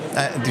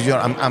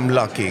 I'm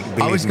lucky.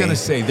 I was going to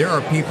say, there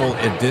are people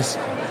at this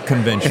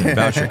convention,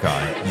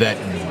 Bouchercon, that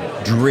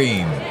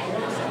dream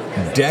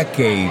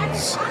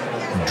decades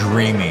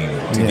dreaming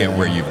to get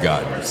where you've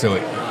gotten. So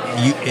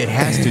it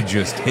has to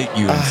just hit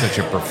you in such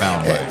a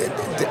profound way.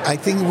 I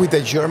think with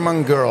the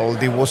German girl,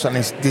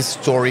 this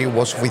story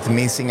was with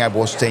me since I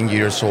was 10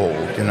 years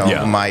old.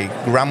 My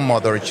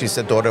grandmother, she's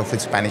a daughter of a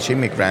Spanish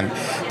immigrant.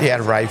 They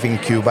arrived in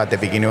Cuba at the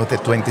beginning of the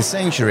 20th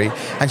century,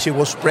 and she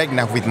was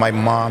pregnant with my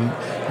mom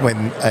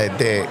when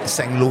the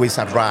St. Louis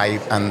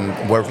arrived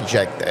and were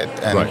rejected.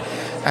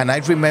 And I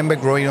remember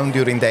growing up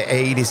during the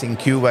 80s in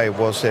Cuba. I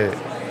was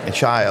a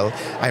child,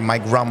 and my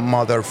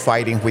grandmother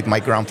fighting with my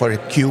grandfather.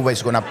 Cuba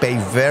is going to pay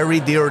very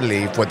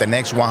dearly for the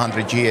next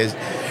 100 years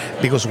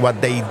because what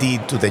they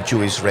did to the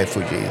Jewish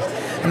refugees.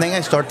 And then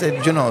I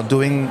started,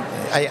 doing.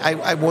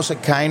 I was a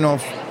kind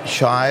of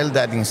child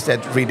that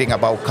instead reading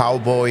about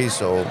cowboys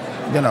or,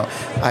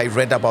 I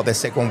read about the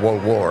Second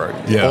World War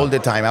all the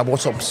time. I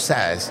was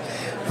obsessed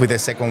with the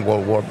Second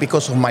World War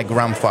because of my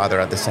grandfather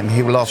at the same.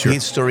 He loved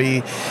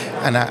history,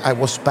 and I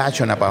was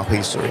passionate about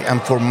history.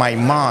 And for my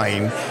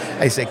mind,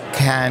 I said,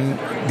 can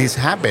this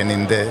happen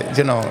in the,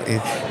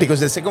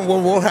 because the Second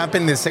World War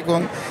happened in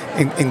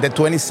the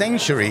 20th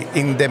century,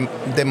 in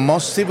the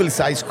most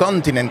civilized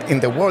continent in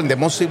the world, in the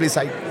most civilized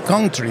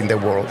country in the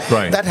world.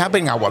 Right. That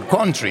happened in our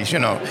countries,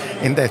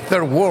 in the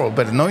third world,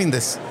 but not in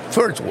the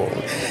first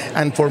world.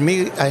 And for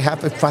me, I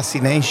have a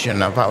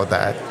fascination about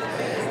that.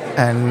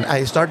 And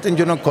I started,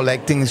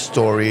 collecting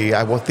story.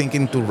 I was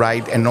thinking to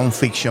write a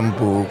non-fiction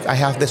book. I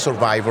have the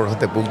survivor of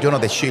the book,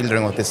 the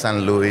children of the St.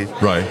 Louis.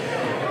 Right.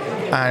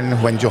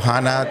 And when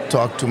Johanna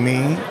talked to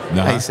me,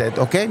 I said,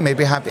 okay,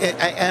 maybe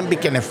I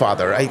became a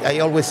father. I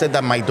always said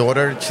that my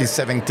daughter, she's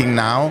 17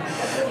 now,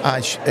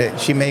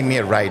 she made me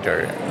a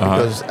writer.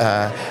 Because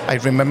I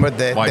remember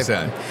Why is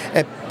that?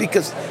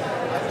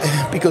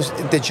 Because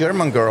the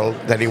German girl,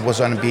 that it was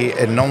going to be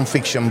a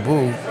non-fiction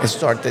book,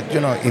 started,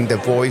 in the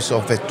voice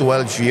of a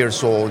 12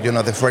 years old.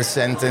 The first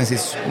sentence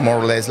is more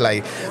or less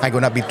like, I'm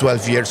going to be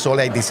 12 years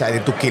old. I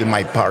decided to kill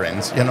my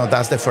parents.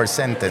 That's the first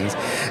sentence.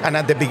 And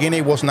at the beginning,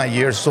 it was 9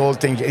 years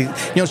old. And,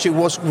 she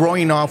was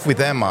growing up with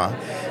Emma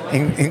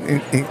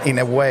in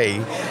a way.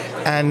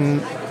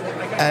 And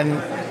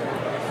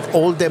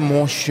all the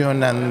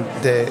emotion and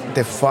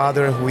the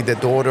father with the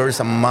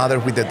daughters and mother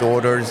with the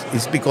daughters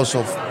is because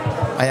of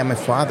I am a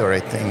father, I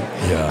think.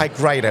 Yeah. I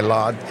cried a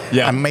lot.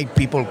 Yeah. I make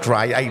people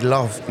cry. I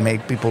love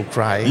make people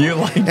cry. You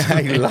like to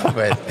I love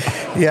it.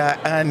 Yeah,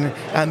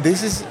 and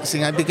this is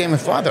since I became a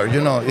father.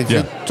 If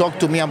you talk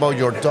to me about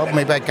your dog,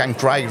 maybe I can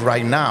cry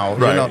right now.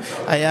 Right.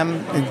 I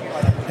am.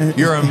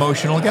 You're an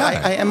emotional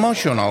guy. I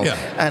emotional,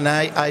 and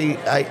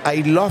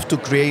I love to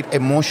create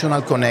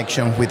emotional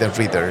connection with the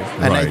reader,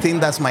 and I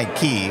think that's my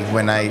key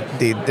when I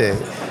did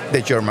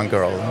the German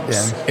girl.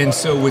 Yeah. And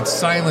so, with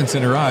Silence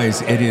in Her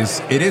Eyes, it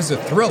is a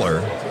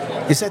thriller.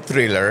 It's a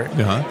thriller.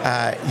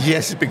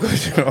 Yes,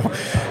 because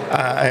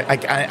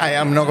I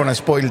am not going to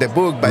spoil the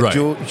book, but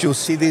you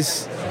see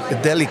this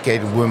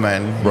delicate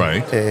woman.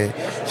 Right.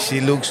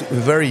 She looks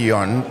very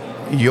young.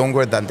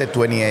 Younger than the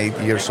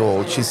 28 years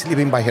old. She's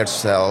living by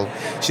herself.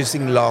 She's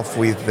in love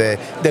with the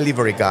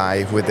delivery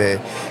guy, with the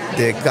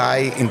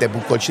guy in the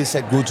book called she's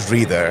a good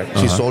reader.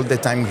 She's all the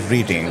time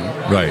reading.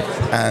 Right.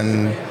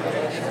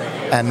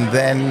 And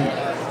then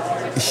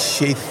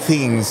she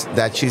thinks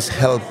that she's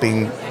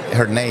helping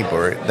her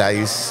neighbor, that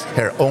is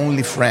her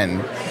only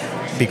friend,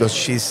 because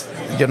she's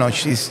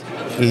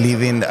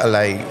living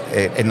like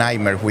a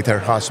nightmare with her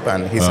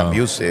husband. He's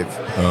abusive.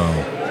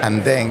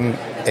 And then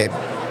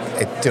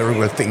a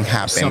terrible thing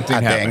happened.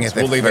 Something happens.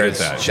 We'll leave it at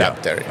that.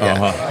 Chapter.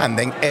 Yeah. And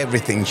then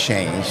everything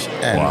changed.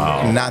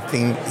 And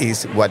nothing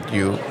is what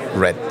you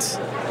read.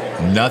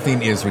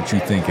 Nothing is what you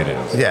think it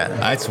is. Yeah.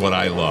 That's what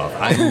I love.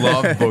 I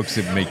love books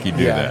that make you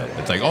do that.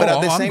 It's like, but at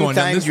the I'm same going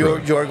down time, this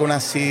road. you're going to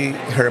see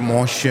her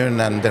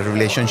emotion and the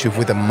relationship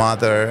with the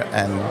mother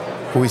and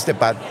who is the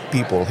bad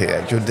people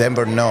here. You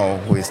never know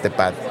who is the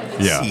bad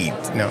seed.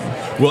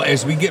 Well,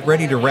 as we get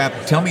ready to wrap,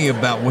 tell me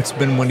about what's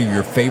been one of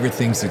your favorite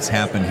things that's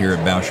happened here at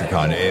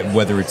Bouchercon,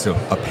 whether it's a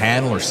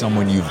panel or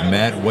someone you've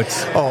met.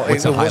 What's it a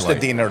was the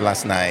highlight? dinner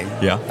last night.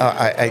 Yeah.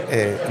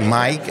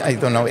 Mike, I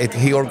don't know,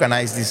 he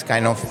organized this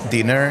kind of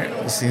dinner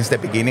since the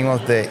beginning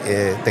of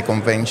the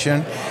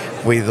convention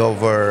with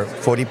over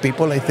 40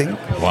 people, I think.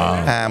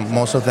 Wow.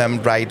 Most of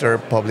them writer,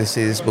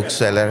 publicist,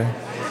 bookseller.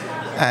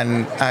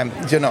 And,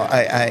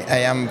 I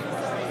am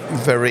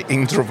very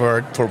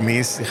introvert. For me,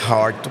 it's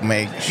hard to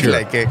make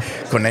like a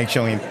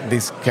connection in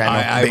this kind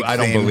of big I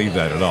don't thing. believe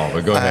that at all,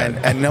 but go ahead.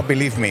 And no,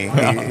 believe me.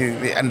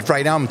 And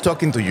right now I'm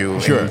talking to you.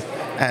 Sure.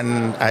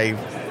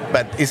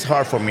 But it's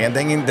hard for me. And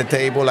then in the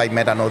table, I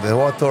met another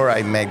author.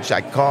 I met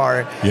Jack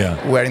Carr. Yeah.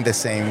 We're in the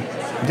same,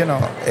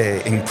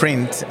 in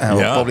print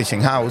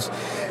publishing house.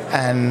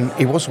 And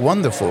it was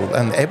wonderful,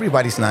 and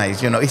everybody's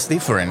nice. It's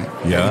different.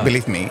 Yeah.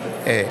 Believe me,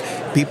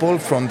 people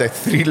from the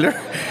thriller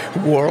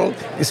world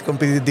is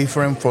completely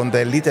different from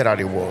the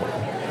literary world.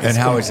 And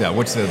how is that?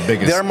 What's the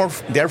biggest?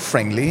 They're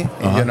friendly.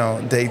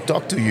 They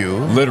talk to you.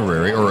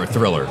 Literary or a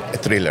thriller? A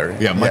thriller.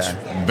 Yeah,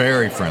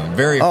 very friendly,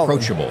 very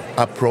approachable.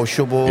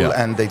 Approachable,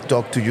 and they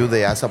talk to you.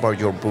 They ask about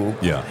your book.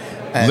 Yeah.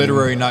 And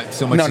literary, not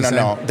so much.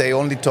 No. They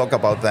only talk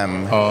about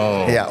them.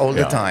 Oh, yeah, all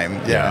the time.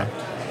 Yeah.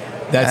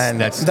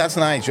 That's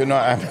nice.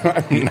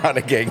 I'm not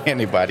against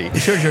anybody.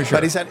 Sure.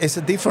 But it's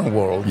a different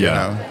world.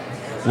 Yeah.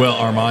 Well,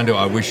 Armando,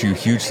 I wish you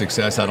huge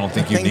success. I don't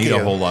think you need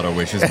a whole lot of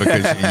wishes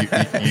because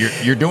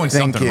you're doing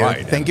something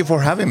right. Thank you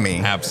for having me.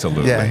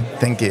 Absolutely. Yeah,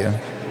 thank you.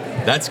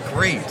 That's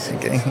great.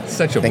 Okay.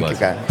 Such a blessing.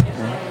 Thank you,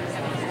 guys.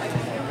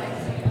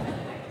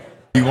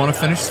 Do you want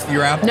to finish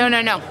your app?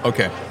 No.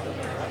 Okay.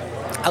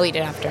 I'll eat it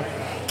after.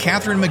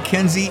 Catherine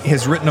McKenzie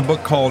has written a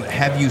book called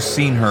Have You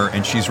Seen Her?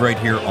 And she's right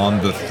here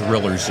on the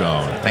Thriller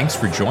Zone. Thanks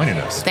for joining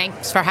us.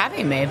 Thanks for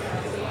having me.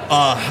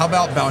 How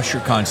about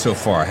Bouchercon so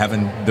far?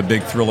 Having the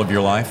big thrill of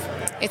your life?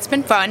 It's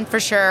been fun, for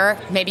sure.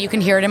 Maybe you can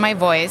hear it in my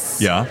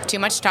voice. Yeah. Too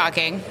much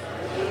talking.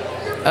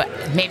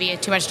 Maybe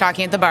too much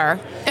talking at the bar.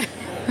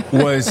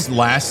 Was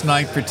last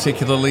night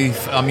particularly,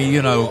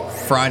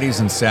 Fridays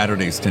and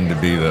Saturdays tend to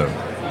be the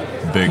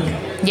big...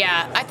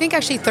 Yeah, I think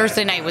actually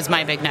Thursday night was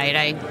my big night.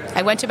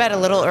 I went to bed a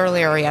little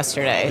earlier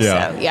yesterday.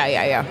 Yeah. So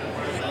yeah.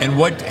 And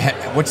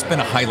what's been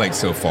a highlight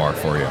so far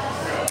for you?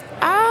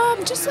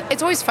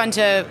 It's always fun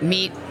to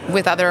meet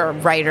with other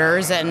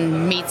writers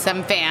and meet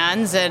some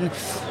fans. And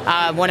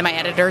one of my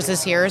editors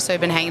is here, so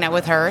I've been hanging out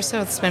with her.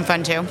 So it's been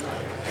fun too.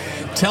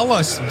 Tell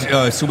us,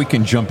 so we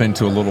can jump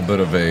into a little bit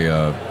of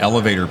a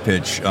elevator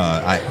pitch,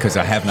 because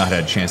I have not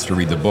had a chance to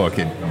read the book.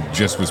 It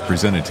just was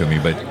presented to me,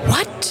 but...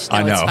 What? No,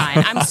 I know. It's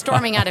fine. I'm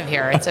storming out of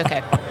here. It's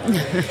okay.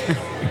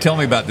 Tell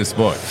me about this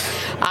book.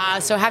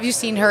 So Have You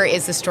Seen Her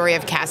is the story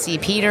of Cassie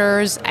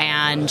Peters,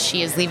 and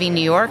she is leaving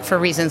New York for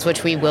reasons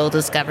which we will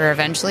discover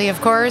eventually,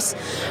 of course,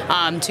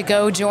 to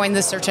go join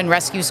the search and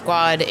rescue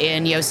squad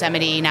in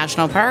Yosemite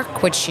National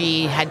Park, which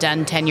she had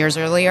done 10 years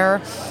earlier.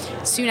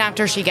 Soon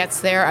after she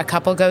gets there, a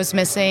couple goes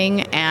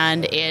missing,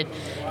 and it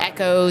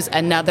echoes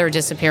another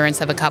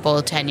disappearance of a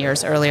couple 10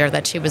 years earlier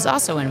that she was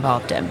also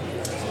involved in.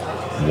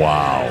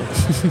 Wow.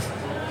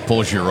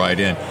 Pulls you right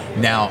in.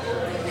 Now,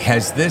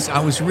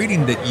 I was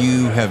reading that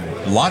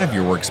a lot of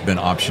your work's been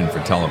optioned for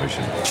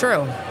television.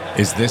 True.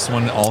 Is this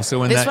one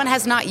also in that? This one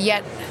has not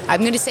yet. I'm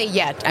going to say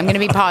yet. I'm going to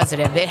be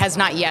positive. It has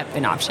not yet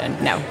been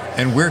optioned, no.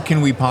 And where can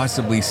we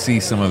possibly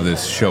see some of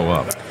this show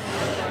up?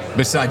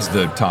 Besides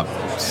the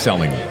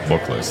top-selling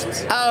book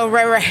lists. Oh,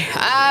 right.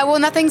 Well,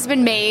 nothing's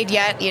been made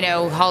yet.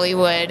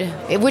 Hollywood,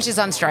 which is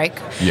on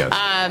strike. Yes.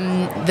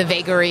 The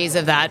vagaries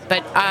of that.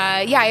 But,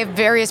 I have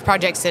various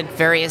projects at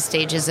various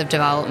stages of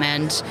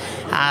development.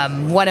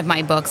 One of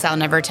my books, I'll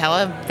Never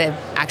Tell, they've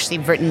actually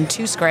written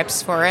 2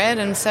 scripts for it.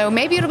 And so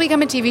maybe it'll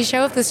become a TV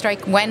show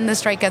when the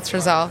strike gets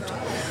resolved.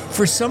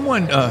 For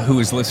someone who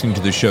is listening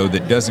to the show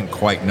that doesn't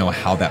quite know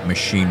how that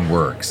machine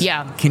works,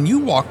 can you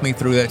walk me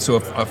through that? So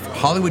if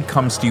Hollywood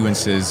comes to you and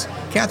says,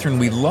 Catherine,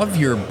 we love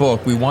your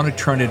book, we want to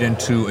turn it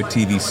into a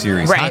TV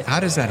series, right. How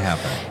does that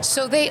happen?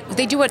 So they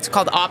do what's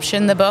called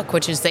option the book,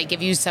 which is they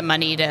give you some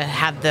money to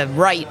have the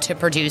right to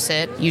produce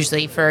it,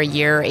 usually for a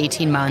year,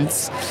 18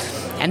 months.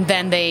 And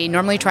then they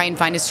normally try and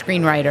find a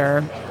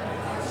screenwriter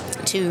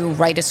to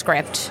write a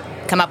script,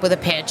 come up with a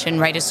pitch and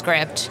write a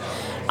script.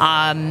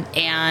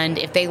 And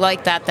if they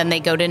like that, then they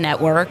go to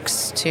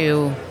networks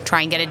to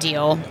try and get a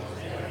deal.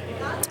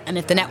 And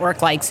if the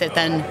network likes it,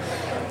 then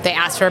they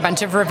ask for a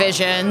bunch of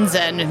revisions,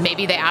 and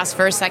maybe they ask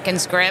for a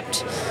second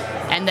script.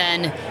 And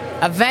then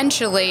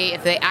eventually,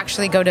 if they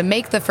actually go to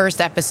make the first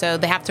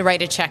episode, they have to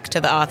write a check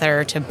to the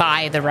author to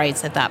buy the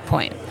rights at that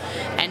point.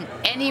 And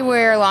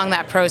anywhere along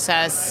that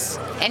process,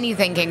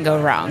 anything can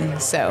go wrong.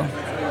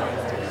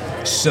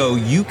 So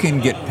you can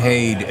get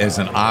paid as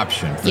an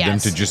option for them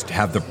to just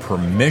have the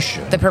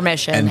permission. The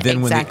permission, and then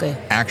exactly. when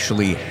it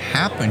actually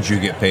happens, you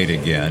get paid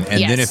again.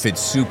 And then if it's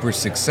super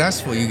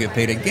successful, you get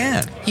paid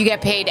again. You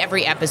get paid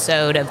every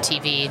episode of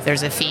TV.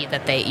 There's a fee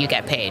that you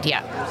get paid,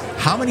 yeah.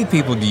 How many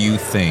people do you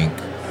think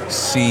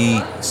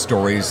see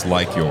stories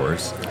like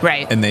yours?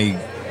 Right. And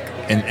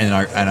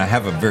I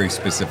have a very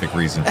specific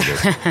reason for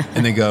this.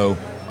 And they go,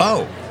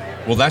 oh,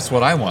 well, that's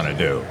what I want to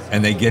do.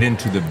 And they get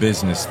into the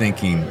business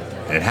thinking,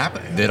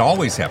 it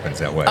always happens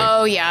that way.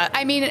 Oh, yeah.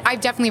 I mean, I've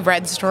definitely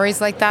read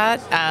stories like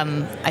that.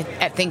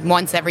 I think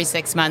once every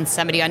 6 months,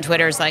 somebody on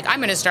Twitter is like, I'm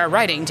going to start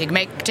writing to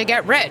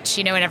get rich,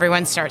 and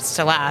everyone starts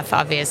to laugh,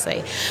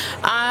 obviously.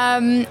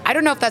 I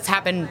don't know if that's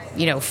happened,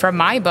 from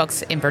my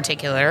books in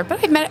particular,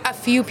 but I've met a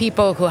few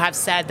people who have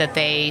said that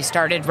they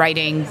started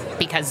writing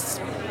because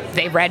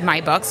they read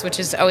my books,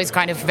 which is always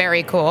kind of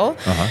very cool.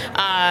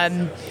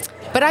 Uh-huh.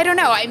 But I don't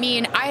know. I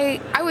mean,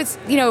 I was,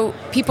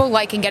 people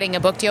liken getting a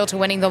book deal to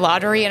winning the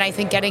lottery, and I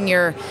think getting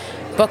your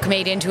book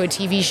made into a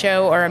TV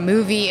show or a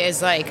movie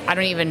is like, I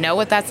don't even know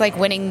what that's like,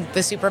 winning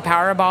the Super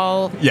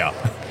Powerball. Yeah.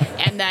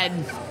 And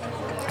then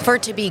for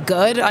it to be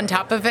good on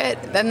top of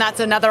it, then that's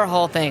another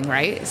whole thing,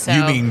 right? So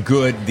you mean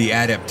good, the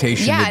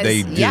adaptation that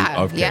they do?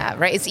 Yeah,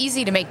 right. It's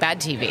easy to make bad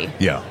TV.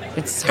 Yeah.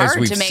 It's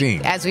hard as to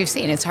make, as we've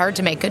seen, it's hard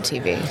to make good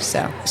TV.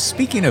 So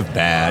speaking of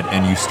bad,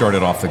 and you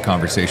started off the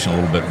conversation a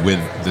little bit with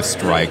the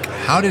strike,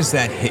 how does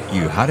that hit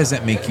you? How does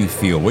that make you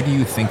feel? What do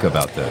you think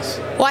about this?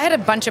 Well, I had a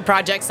bunch of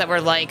projects that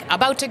were like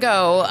about to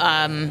go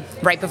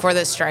right before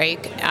the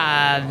strike.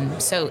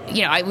 So,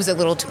 it was a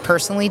little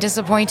personally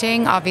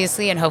disappointing,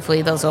 obviously, and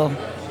hopefully those will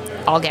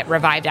all get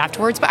revived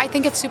afterwards. But I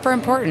think it's super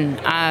important.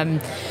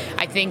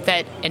 I think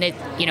that, and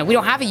we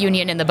don't have a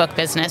union in the book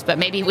business, but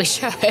maybe we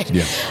should.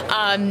 Yeah.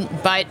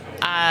 But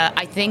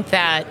I think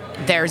that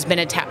there's been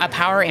a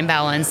power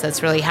imbalance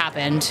that's really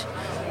happened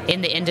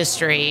in the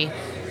industry,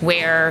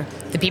 where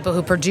the people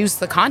who produce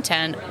the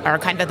content are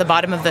kind of at the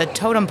bottom of the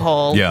totem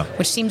pole,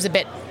 which seems a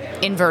bit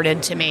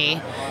inverted to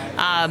me.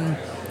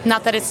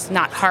 Not that it's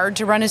not hard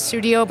to run a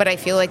studio, but I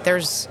feel like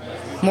there's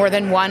more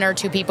than one or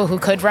two people who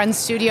could run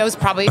studios,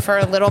 probably for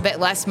a little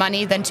bit less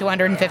money than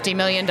 $250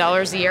 million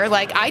a year.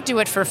 Like, I'd do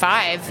it for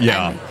 $5.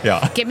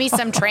 Yeah. Give me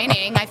some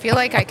training. I feel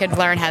like I could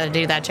learn how to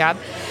do that job.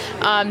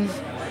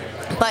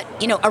 But,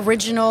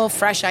 original,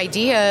 fresh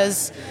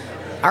ideas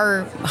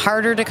are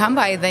harder to come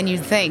by than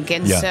you'd think.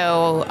 And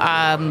so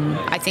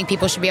I think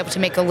people should be able to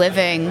make a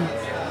living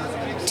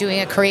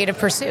doing a creative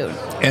pursuit.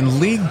 And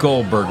Lee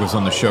Goldberg was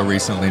on the show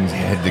recently and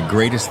had the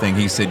greatest thing.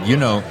 He said,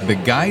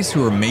 the guys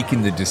who are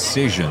making the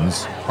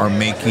decisions are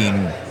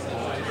making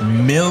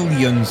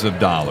millions of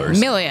dollars.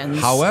 Millions.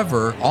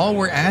 However, all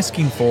we're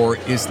asking for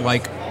is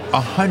like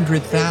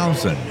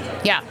 100,000.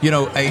 Yeah.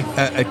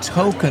 A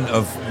token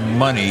of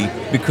money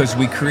because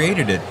we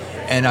created it.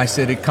 And I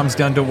said, it comes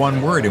down to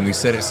one word, and we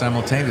said it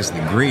simultaneously,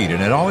 greed.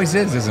 And it always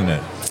is, isn't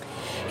it?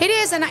 It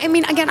is, and I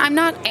mean, again, I'm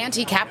not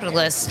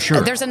anti-capitalist.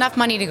 Sure. There's enough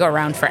money to go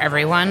around for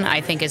everyone,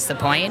 I think, is the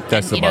point.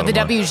 That's the bottom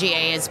line. The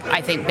WGA has,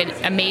 I think, been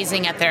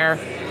amazing at their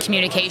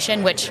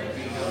communication, which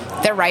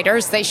they're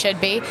writers, they should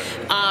be.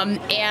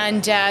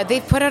 And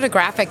they've put out a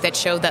graphic that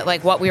showed that,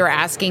 like, what we were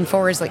asking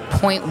for is like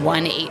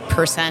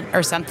 0.18%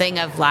 or something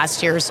of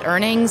last year's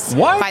earnings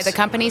by the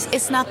companies.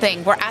 It's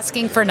nothing. We're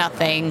asking for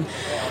nothing.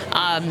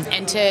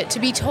 And to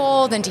be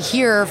told and to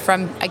hear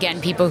from,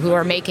 again, people who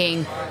are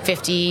making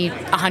 $50,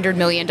 $100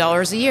 million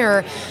a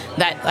year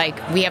that,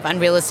 like, we have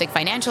unrealistic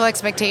financial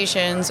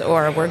expectations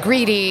or we're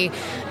greedy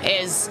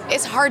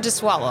it's hard to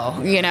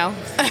swallow,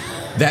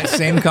 That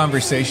same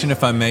conversation,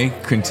 if I may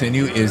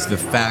continue, is the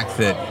fact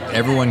that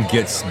everyone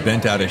gets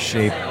bent out of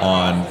shape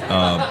on,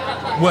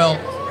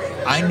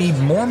 I need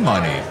more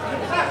money.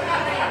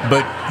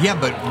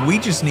 But we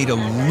just need a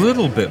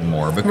little bit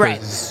more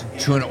because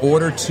in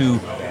order to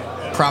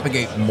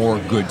propagate more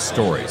good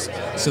stories.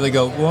 So they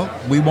go,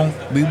 we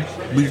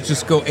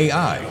just go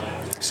AI.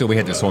 So we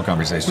had this whole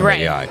conversation about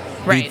AI.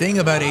 Right. The thing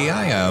about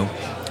AI,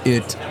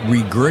 it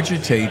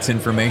regurgitates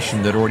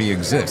information that already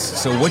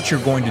exists. So what you're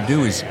going to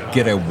do is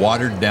get a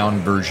watered-down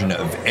version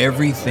of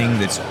everything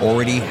that's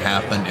already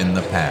happened in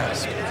the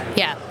past.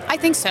 Yeah, I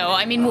think so.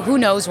 I mean, who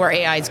knows where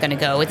AI is going to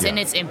go? It's in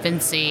its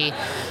infancy.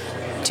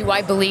 Do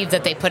I believe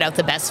that they put out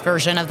the best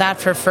version of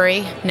that for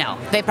free? No.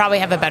 They probably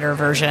have a better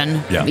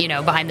version,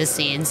 behind the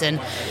scenes.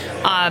 And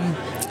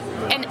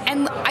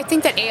I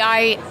think that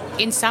AI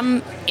in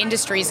some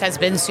industries has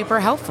been super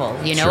helpful,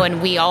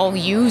 and we all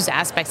use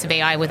aspects of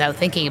AI without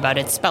thinking about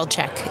it. Spell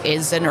check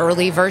is an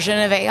early version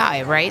of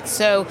AI, right?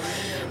 So,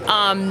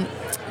 again,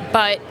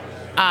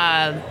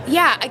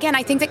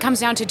 I think that comes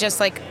down to just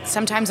like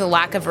sometimes a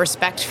lack of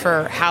respect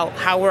for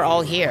how we're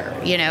all here,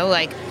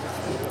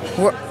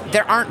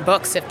 there aren't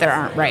books if there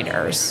aren't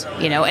writers,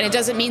 and it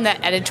doesn't mean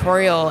that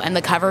editorial and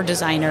the cover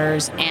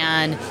designers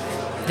and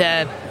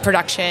the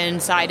production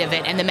side of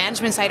it and the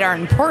management side are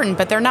important,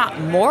 but they're not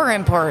more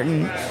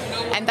important.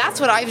 And that's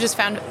what I've just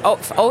found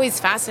always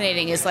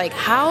fascinating is like,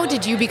 how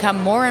did you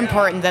become more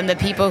important than the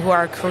people who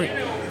are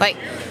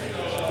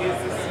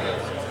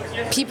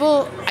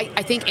people,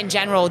 I think in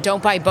general,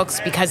 don't buy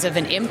books because of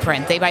an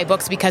imprint. They buy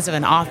books because of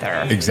an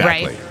author.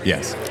 Exactly. Right?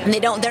 Yes. And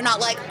they're not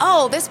like,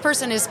 oh, this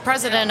person is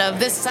president of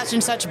this such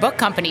and such book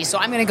company, so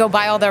I'm going to go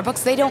buy all their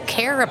books. They don't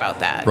care about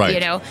that.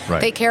 Right.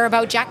 Right. They care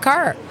about Jack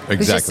Carr,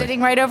 who's just sitting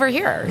right over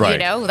here. Right.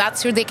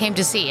 That's who they came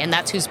to see, and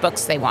that's whose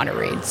books they want to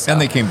read. So. And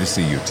they came to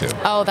see you too.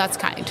 Oh, that's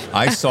kind.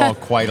 I saw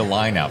quite a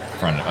line out in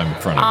front of you.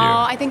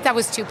 Oh, I think that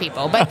was 2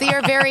 people, but they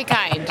are very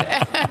kind.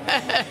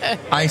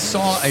 I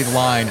saw a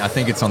line, I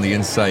think it's on the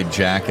inside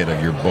jacket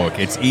of your book.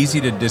 It's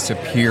easy to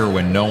disappear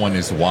when no one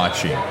is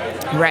watching.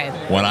 Right.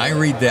 When I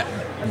read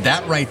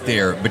that right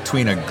there,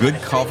 between a good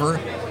cover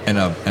and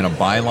a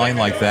byline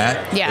like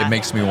that, it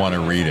makes me want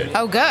to read it.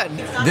 Oh, good.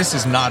 This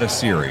is not a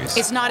series.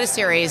 It's not a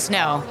series,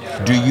 no.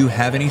 Do you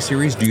have any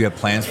series? Do you have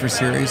plans for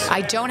series?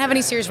 I don't have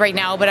any series right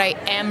now, but I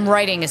am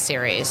writing a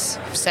series.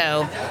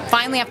 So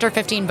finally, after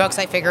 15 books,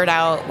 I figured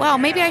out, well,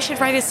 maybe I should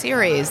write a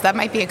series. That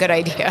might be a good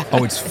idea.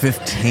 Oh, it's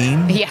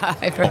 15? Yeah,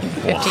 I've written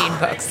 15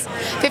 books.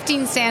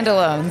 15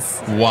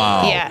 standalones.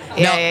 Wow.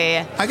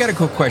 Yeah. I got a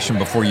quick question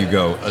before you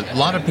go. A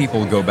lot of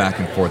people go back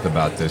and forth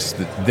about this.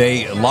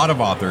 A lot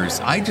of authors,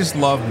 I just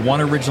love have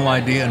one original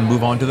idea and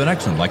move on to the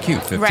next one, like you,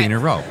 15 in a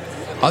row.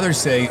 Others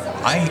say,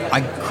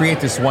 I create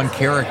this one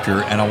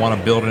character and I want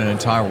to build an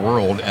entire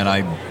world and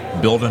I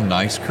build a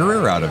nice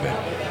career out of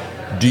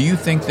it. Do you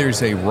think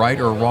there's a right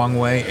or wrong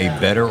way, a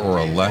better or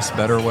a less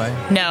better way?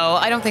 No,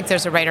 I don't think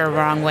there's a right or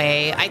wrong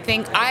way.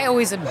 I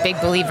always a big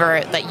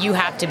believer that you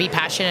have to be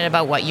passionate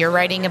about what you're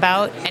writing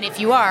about. And if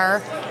you are,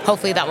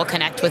 hopefully that will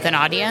connect with an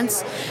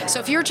audience. So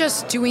if you're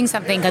just doing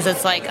something because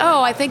it's like,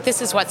 oh, I think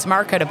this is what's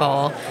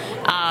marketable,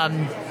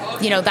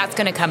 that's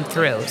going to come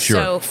through. Sure.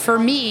 So for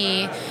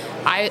me,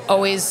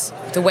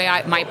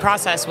 my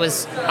process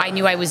was, I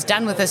knew I was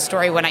done with this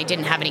story when I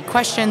didn't have any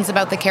questions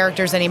about the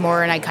characters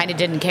anymore and I kind of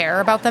didn't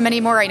care about them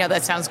anymore. I know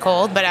that sounds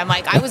cold, but I'm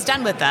like, I was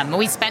done with them.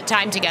 We spent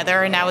time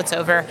together and now it's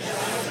over.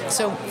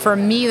 So for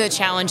me, the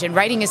challenge in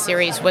writing a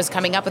series was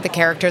coming up with a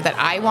character that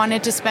I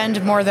wanted to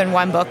spend more than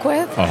one book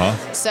with.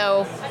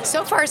 So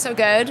far so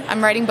good.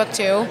 I'm writing book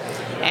 2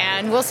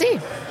 and we'll see.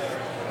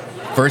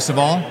 First of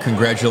all,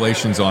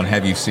 congratulations on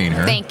Have You Seen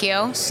Her? Thank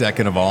you.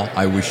 Second of all,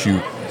 I wish you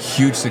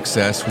huge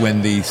success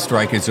when the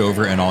strike is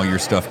over and all your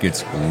stuff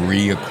gets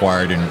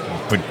reacquired and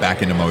put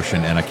back into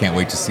motion. And I can't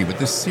wait to see what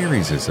this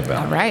series is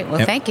about. All right.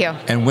 Well, thank you.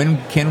 And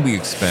when can we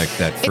expect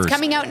that first? It's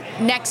coming out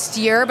next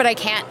year, but I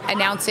can't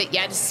announce it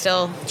yet. It's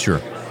still... Sure.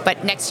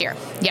 But next year.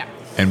 Yeah.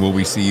 And will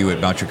we see you at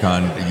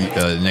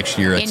Bouchercon next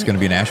year? It's going to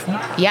be in Asheville?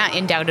 Yeah,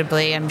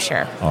 undoubtedly, I'm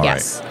sure. All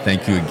yes. right.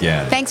 Thank you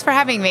again. Thanks for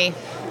having me.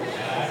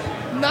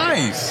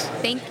 Nice.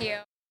 Thank you.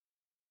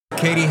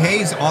 Katie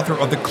Hayes, author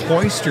of The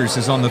Cloisters,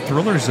 is on the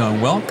Thriller Zone.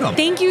 Welcome.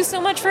 Thank you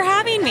so much for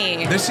having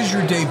me. This is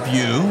your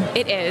debut.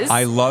 It is.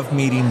 I love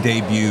meeting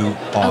debut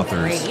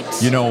authors.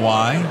 Great. You know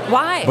why?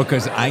 Why?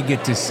 Because I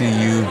get to see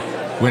you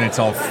when it's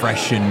all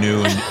fresh and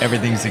new and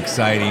everything's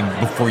exciting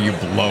before you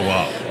blow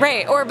up.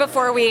 Right, or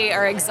before we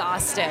are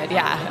exhausted,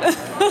 yeah.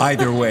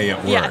 Either way, it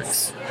works.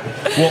 Yes.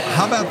 Well,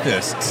 how about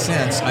this?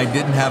 Since I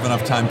didn't have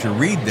enough time to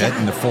read that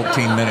in the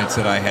 14 minutes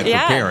that I had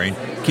preparing,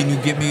 can you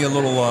give me a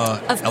little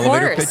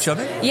elevator pitch of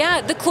it?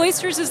 Yeah, The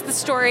Cloisters is the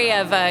story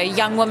of a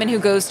young woman who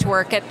goes to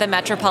work at the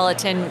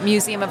Metropolitan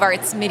Museum of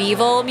Art's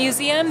medieval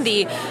museum,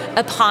 the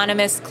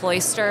eponymous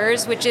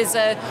Cloisters, which is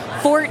a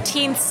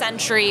 14th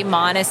century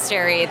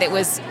monastery that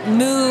was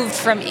moved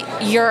from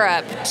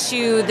Europe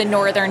to the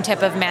northern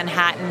tip of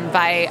Manhattan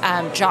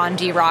by John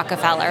D.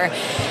 Rockefeller.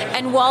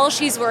 And while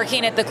she's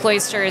working at the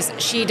Cloisters,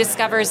 she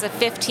discovers a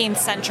 15th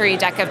century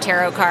deck of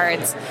tarot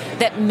cards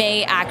that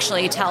may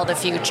actually tell the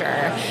future.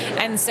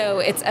 And so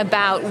it's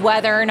about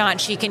whether or not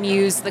she can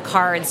use the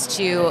cards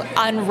to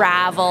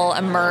unravel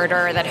a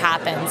murder that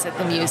happens at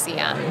the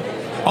museum.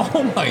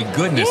 Oh my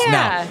goodness. Yeah.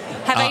 Now,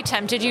 have I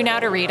tempted you now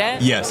to read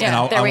it? Yes, yeah,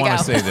 and I want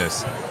to say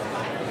this.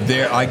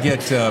 I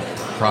get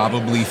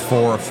probably 4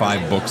 or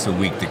 5 books a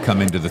week that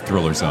come into the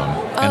Thriller Zone.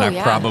 And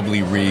I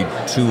probably read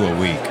 2 a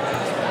week.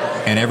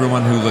 And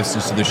everyone who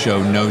listens to the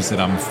show knows that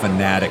I'm a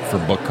fanatic for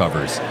book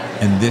covers.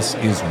 And this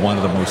is one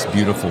of the most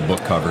beautiful book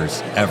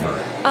covers ever.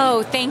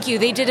 Oh, thank you.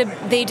 They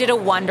did a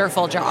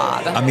wonderful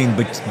job. I mean,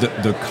 but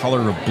the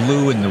color of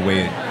blue and the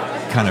way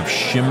it kind of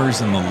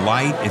shimmers in the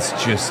light, it's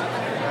just,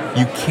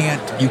 you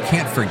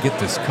can't forget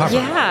this cover.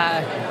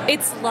 Yeah,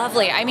 it's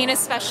lovely. I mean,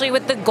 especially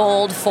with the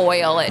gold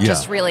foil, it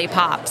just really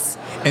pops.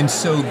 And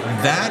so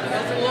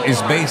that is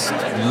based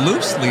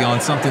loosely on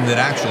something that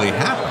actually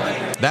happened.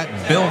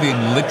 That building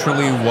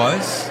literally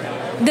was?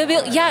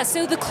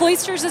 So the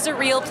Cloisters is a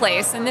real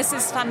place, and this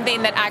is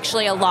something that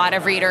actually a lot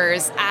of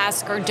readers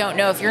ask or don't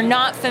know. If you're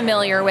not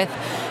familiar with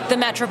the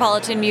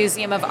Metropolitan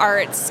Museum of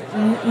Art's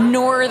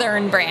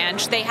northern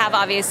branch, they have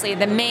obviously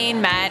the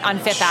main Met on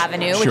Fifth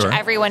Avenue, which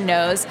everyone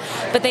knows,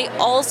 but they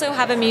also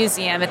have a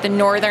museum at the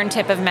northern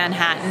tip of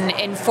Manhattan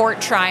in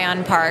Fort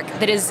Tryon Park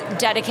that is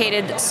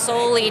dedicated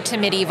solely to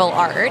medieval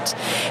art,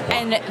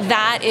 and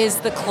that is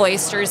the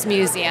Cloisters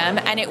Museum,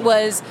 and it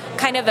was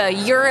kind of a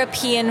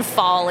European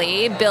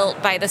folly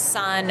built by the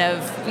son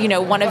of,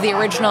 one of the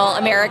original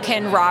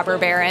American robber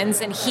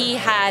barons, and he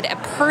had a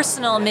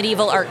personal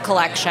medieval art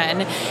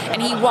collection,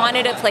 and he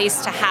wanted a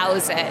place to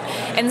house it.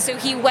 And so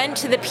he went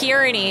to the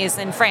Pyrenees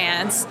in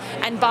France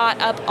and bought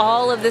up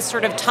all of this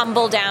sort of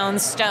tumble-down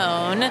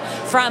stone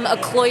from a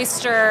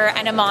cloister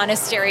and a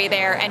monastery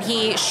there, and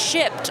he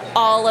shipped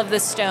all of the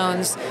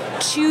stones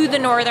to the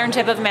northern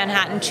tip of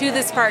Manhattan, to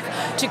this park,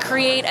 to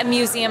create a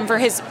museum for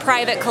his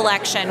private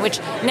collection, which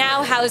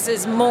now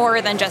houses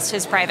more than just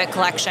his private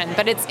collection.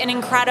 But it's an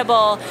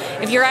incredible,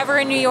 if you're ever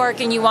in New York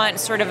and you want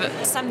sort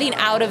of something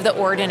out of the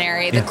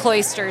ordinary, the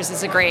Cloisters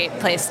is a great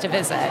place to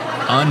visit.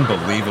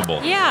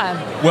 Unbelievable. Yeah.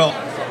 Well,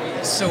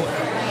 so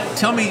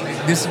tell me,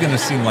 this is going to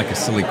seem like a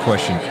silly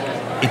question.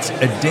 It's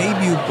a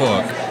debut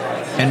book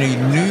and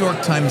a New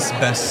York Times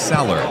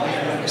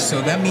bestseller.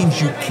 So that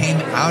means you came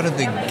out of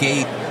the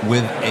gate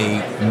with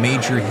a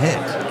major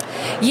hit.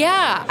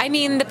 Yeah, I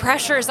mean, the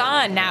pressure's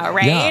on now,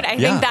 right? Yeah, I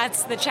think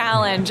that's the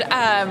challenge.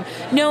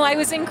 No, I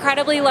was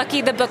incredibly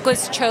lucky. The book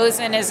was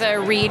chosen as a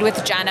Read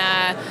with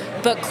Jenna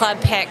book club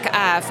pick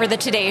for the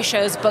Today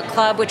Show's book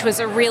club, which was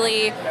a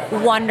really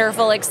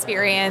wonderful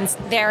experience.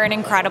 They're an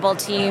incredible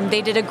team.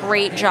 They did a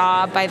great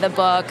job by the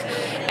book,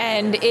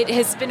 and it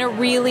has been a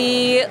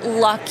really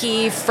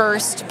lucky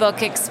first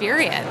book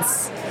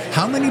experience.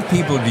 How many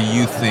people do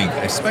you think,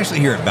 especially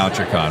here at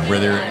Bouchercon,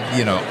 where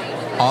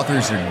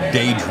authors are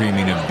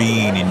daydreaming of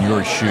being in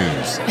your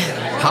shoes,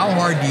 how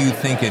hard do you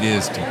think it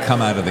is to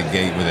come out of the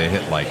gate with a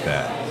hit like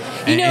that?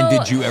 And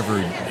did you ever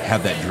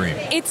have that dream?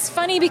 It's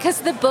funny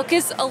because the book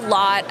is a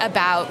lot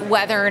about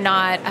whether or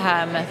not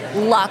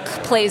luck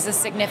plays a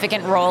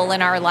significant role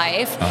in our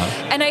life.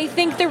 And I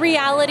think the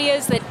reality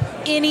is that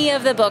any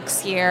of the books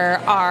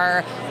here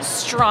are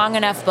strong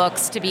enough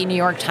books to be New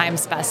York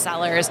Times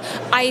bestsellers.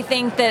 I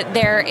think that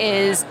there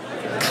is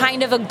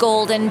kind of a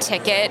golden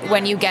ticket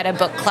when you get a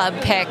book club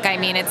pick. I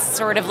mean, it's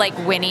sort of like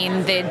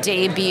winning the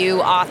debut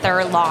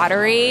author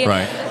lottery.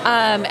 Right.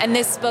 And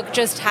this book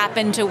just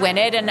happened to win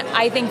it. And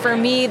I think for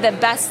me, the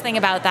best thing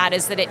about that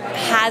is that it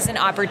has an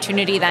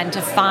opportunity then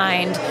to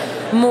find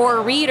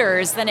more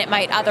readers than it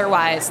might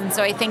otherwise. And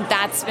so I think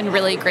that's been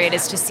really great,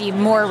 is to see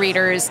more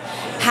readers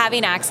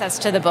having access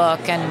to the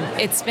book. And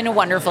it's been a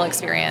wonderful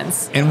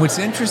experience. And what's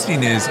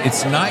interesting is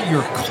it's not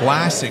your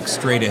classic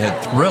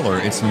straight-ahead thriller.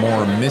 It's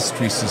more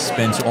mystery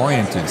suspense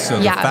oriented. So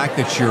the fact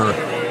that you're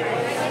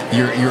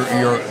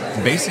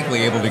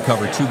basically able to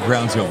cover two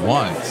grounds at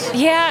once.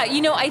 Yeah,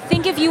 I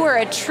think if you were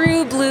a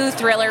true blue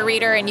thriller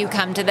reader and you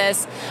come to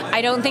this,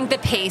 I don't think the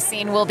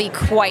pacing will be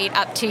quite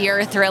up to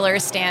your thriller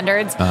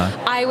standards.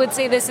 I would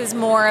say this is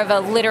more of a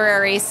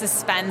literary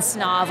suspense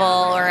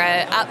novel or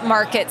a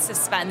upmarket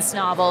suspense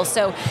novel,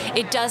 so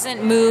it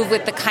doesn't move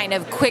with the kind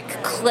of quick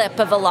clip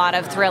of a lot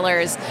of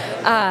thrillers.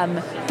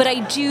 But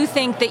I do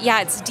think that,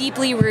 it's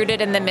deeply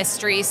rooted in the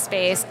mystery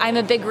space. I'm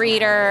a big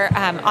reader.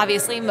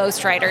 Obviously,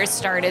 most writers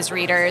start as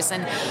readers,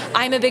 and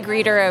I'm a big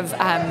reader of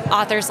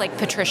authors like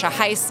Patricia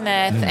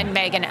Highsmith and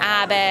Megan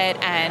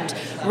Abbott, and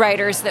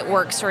writers that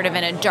work sort of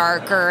in a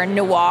darker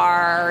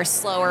noir,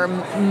 slower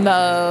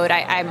mode.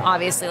 I'm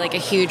obviously like a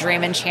huge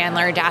Raymond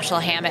Chandler,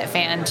 Dashiell Hammett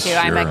fan too. Sure.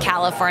 I'm a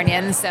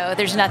Californian, so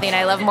there's nothing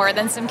I love more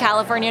than some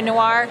California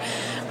noir.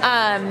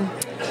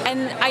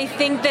 And I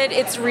think that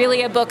it's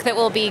really a book that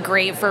will be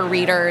great for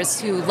readers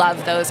who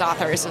love those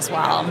authors as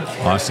well.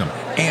 Awesome.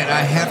 And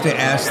I have to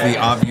ask the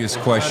obvious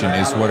question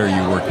is, what are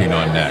you working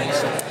on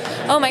next?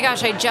 Oh my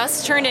gosh, I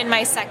just turned in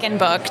my second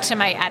book to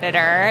my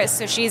editor,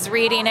 so she's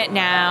reading it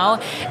now,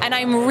 and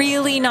I'm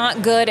really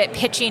not good at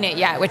pitching it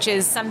yet, which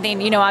is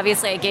something,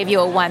 obviously I gave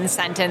you a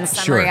one-sentence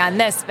summary on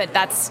this, but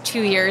that's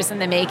 2 years in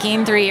the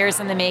making, 3 years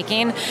in the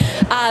making.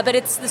 But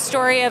it's the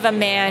story of a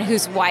man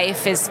whose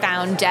wife is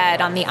found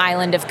dead on the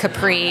island of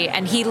Capri,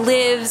 and he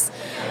lives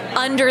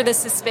under the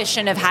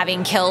suspicion of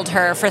having killed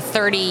her for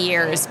 30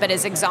 years, but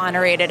is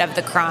exonerated of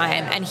the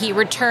crime. And he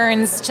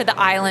returns to the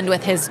island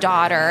with his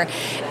daughter,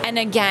 and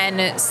again,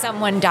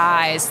 someone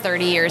dies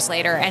 30 years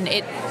later, and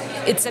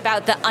it's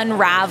about the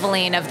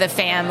unraveling of the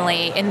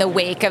family in the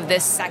wake of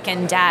this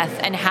second death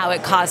and how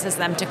it causes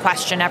them to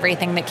question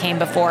everything that came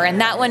before. And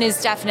that one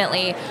is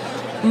definitely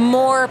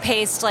more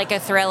paced like a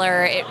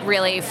thriller. It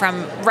really,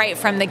 right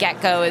from the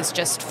get-go, is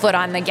just foot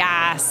on the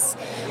gas,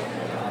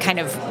 kind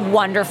of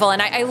wonderful.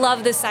 And I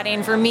love the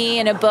setting. For me,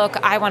 in a book,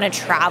 I want to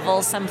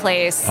travel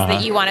someplace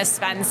that you want to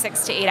spend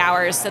 6 to 8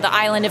 hours. So the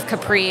island of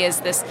Capri is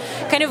this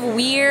kind of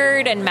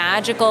weird and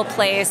magical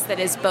place that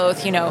is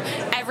both,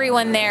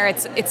 everyone there,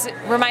 it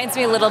reminds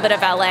me a little bit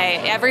of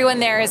LA. Everyone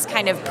there is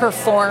kind of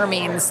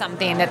performing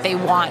something that they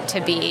want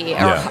to be or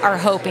are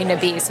hoping to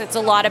be. So it's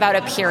a lot about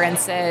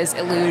appearances,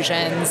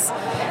 illusions,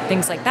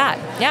 things like that.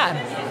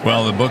 Yeah.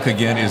 Well, the book,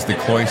 again, is The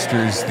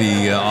Cloisters.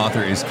 The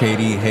author is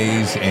Katie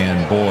Hayes,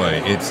 and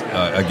boy, it's,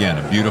 again,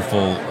 a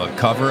beautiful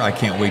cover. I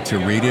can't wait to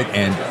read it,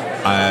 and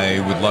I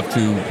would love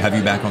to have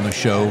you back on the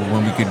show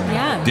when we could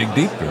dig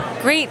deeper.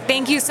 Great.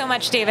 Thank you so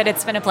much, David.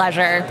 It's been a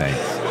pleasure.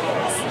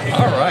 Thanks.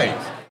 All right.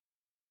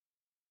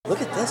 Look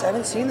at this. I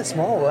haven't seen the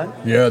small one.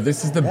 Yeah,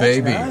 this is the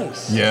baby.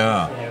 Nice.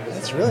 Yeah.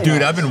 That's really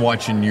Dude, nice. I've been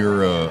watching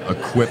your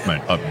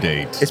equipment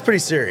update. It's pretty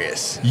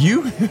serious.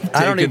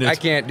 I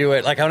can't do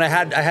it. Like when I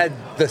had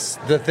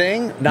the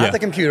thing, not the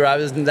computer. I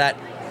was in that.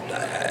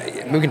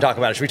 We can talk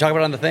about it. Should we talk about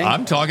it on the thing?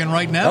 I'm talking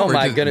right now. Oh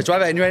my goodness! Do I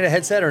have a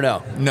headset or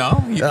no?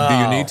 No. Do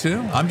you need to?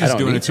 I'm just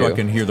doing it so I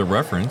can hear the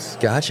reference.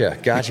 Gotcha.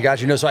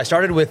 No, so I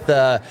started with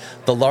the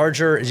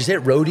larger. Did you say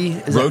it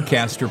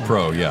Rodecaster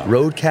Pro? Yeah.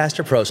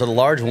 Rodecaster Pro. So the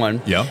large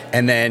one. Yeah.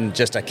 And then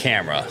just a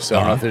camera. So I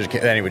don't know if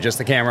there's just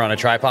the camera on a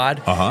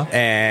tripod.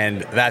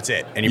 And that's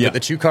it. And you put the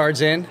 2 cards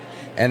in,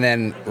 and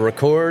then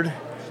record.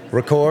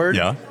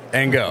 Yeah.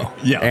 and go.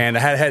 Yeah. And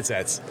I had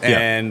headsets,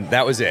 and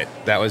that was it.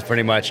 That was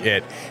pretty much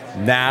it.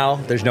 Now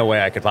there's no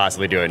way I could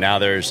possibly do it. Now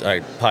there's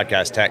a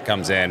podcast tech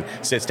comes in,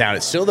 sits down.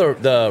 It's still the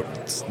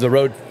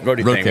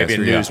roadie thing, maybe a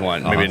news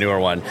one, maybe a newer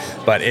one,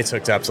 but it's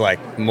hooked up to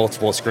like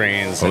multiple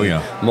screens,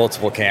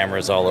 multiple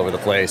cameras all over the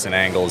place and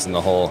angles and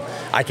the whole.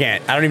 I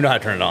don't even know how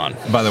to turn it on.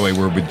 By the way,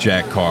 we're with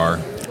Jack Carr.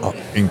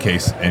 In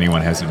case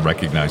anyone hasn't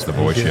recognized the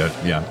voice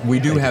yet, we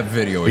do have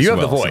video. You have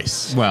the voice.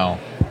 So, well,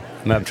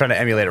 I'm trying to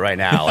emulate it right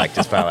now, like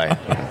just by like.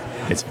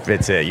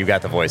 It's it. You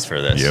got the voice for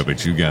this. Yeah,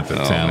 but you got the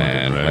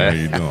talent. Right? How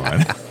you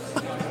doing?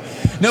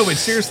 No, but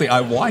seriously,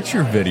 I watch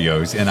your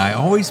videos, and I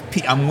always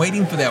I'm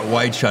waiting for that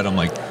wide shot. I'm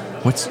like,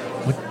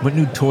 what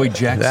new toy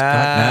Jack's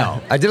got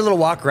now? I did a little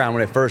walk around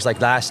when it first,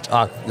 like last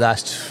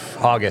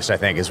August, I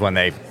think, is when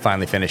they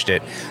finally finished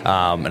it,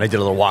 and I did a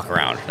little walk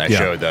around. And I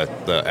showed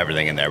the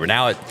everything in there, but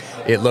now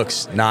it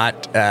looks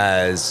not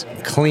as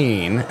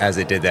clean as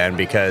it did then,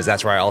 because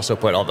that's where I also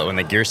put when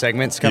the gear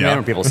segments come in,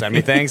 when people send me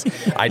things,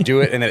 I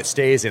do it and then it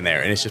stays in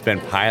there, and it's just been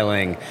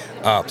piling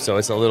up. So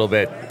it's a little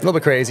bit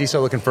crazy.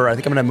 So I think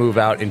I'm going to move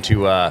out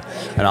into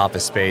an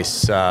office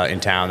space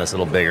in town that's a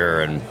little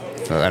bigger, and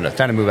I'm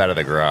trying to move out of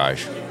the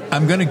garage.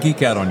 I'm going to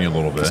geek out on you a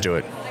little bit. Let's do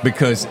it.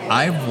 Because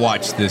I've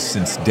watched this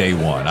since day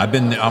one.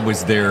 I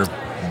was there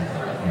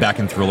back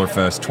in Thriller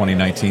Fest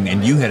 2019,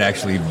 and you had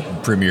actually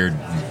premiered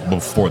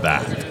before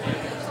that.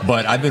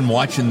 But I've been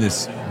watching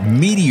this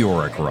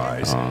meteoric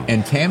rise,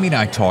 and Tammy and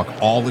I talk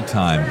all the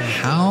time.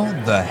 How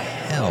the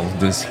hell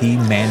does he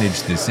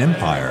manage this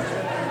empire?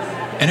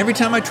 And every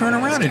time I turn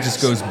around, it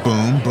just goes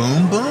boom,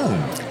 boom,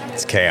 boom.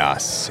 It's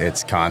chaos.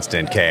 It's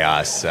constant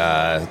chaos.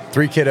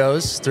 Three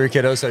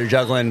kiddos. So you're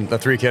juggling the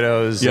three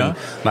kiddos. Yeah.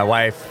 And my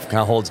wife kind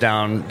of holds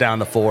down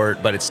the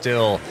fort, but it's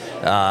still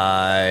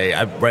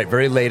I write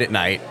very late at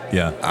night.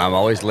 Yeah. I'm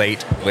always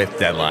late with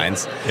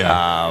deadlines.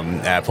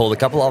 Yeah. I pulled a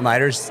couple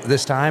all-nighters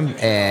this time,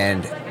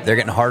 and they're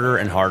getting harder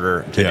and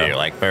harder to do.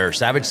 Like for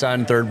Savage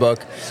Sun, third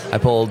book, I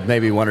pulled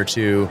maybe one or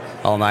two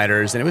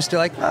all-nighters, and it was still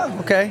like,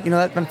 okay,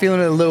 I'm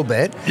feeling it a little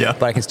bit,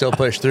 but I can still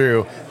push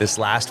through. This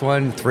last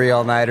one, 3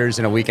 all-nighters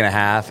in a week and a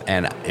half,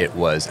 and it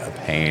was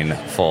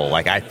painful.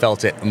 Like I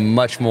felt it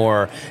much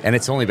more, and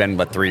it's only been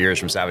 3 years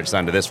from Savage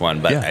Sun to this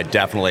one, but I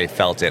definitely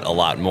felt it a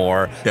lot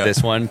more.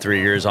 This one,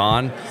 3 years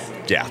on,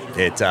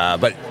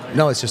 but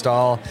no, it's just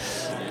all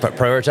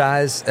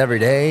prioritize every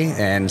day,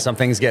 and some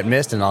things get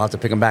missed, and I'll have to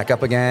pick them back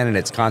up again, and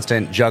it's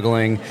constant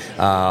juggling,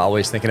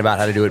 always thinking about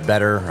how to do it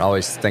better,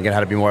 always thinking how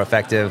to be more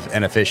effective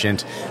and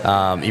efficient,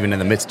 even in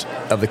the midst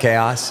of the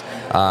chaos,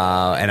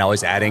 and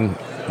always adding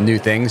new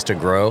things to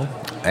grow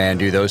and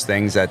do those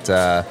things at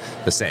the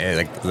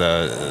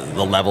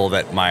level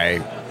that my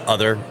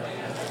other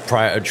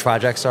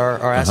projects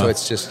are at. So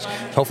it's just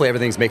hopefully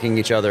everything's making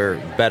each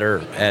other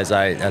better as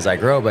I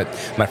grow. But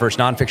my first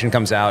nonfiction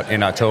comes out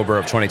in October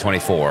of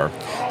 2024.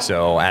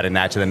 So adding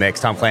that to the mix.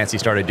 Tom Clancy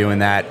started doing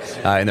that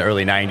in the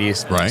early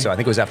 90s. Right. So I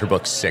think it was after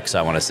book 6,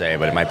 I want to say,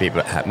 but it might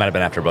have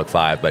been after book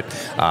 5. But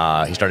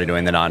he started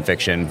doing the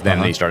nonfiction.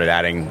 Then he started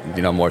adding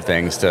more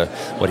things to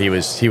what he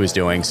was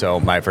doing. So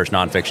my first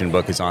nonfiction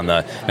book is on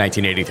the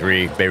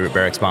 1983 Beirut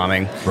barracks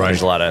bombing. Right.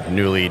 There's a lot of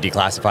newly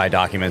declassified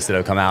documents that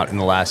have come out in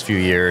the last few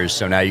years.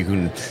 So now you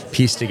can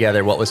piece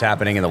together what was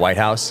happening in the White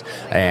House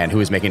and who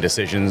was making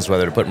decisions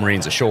whether to put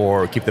Marines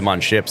ashore or keep them on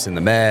ships in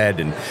the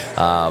Med, and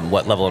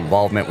what level of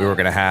involvement we were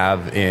going to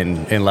have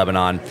in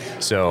Lebanon.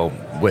 So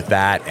with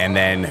that, and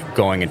then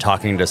going and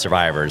talking to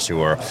survivors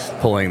who are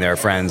pulling their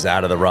friends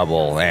out of the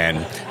rubble,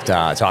 and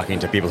talking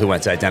to people who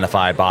went to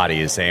identify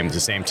bodies. The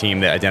same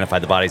team that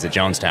identified the bodies at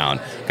Jonestown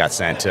got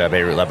sent to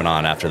Beirut,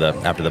 Lebanon after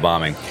the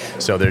bombing.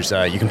 So there's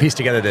you can piece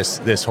together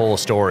this whole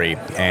story,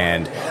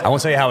 and I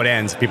won't tell you how it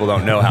ends. People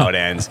don't know how it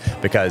ends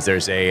because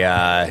there's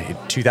a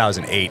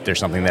 2008. There's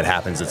something that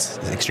happens that's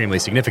extremely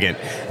significant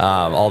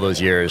all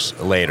those years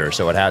later.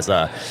 So it has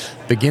a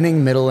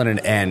beginning, middle, and an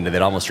end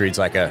that almost reads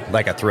like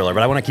a thriller.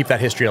 But I want to keep that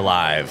history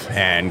alive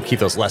and keep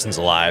those lessons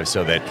alive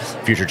so that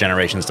future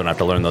generations don't have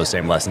to learn those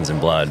same lessons in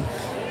blood.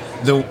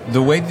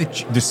 The way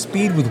that the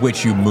speed with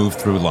which you move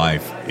through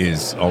life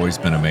is always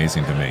been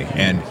amazing to me.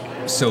 And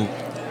so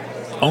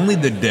Only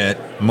the Dead,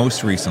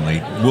 most recently,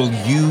 will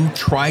you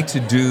try to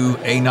do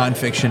a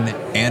nonfiction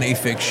and a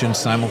fiction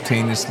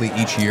simultaneously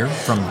each year?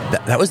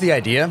 That was the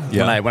idea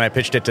when I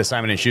pitched it to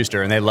Simon &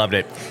 Schuster, and they loved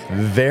it.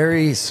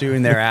 Very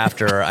soon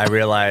thereafter, I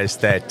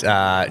realized that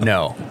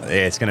no,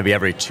 it's going to be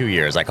every 2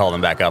 years. I called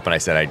them back up and I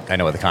said, I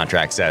know what the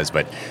contract says,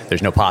 but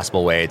there's no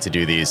possible way to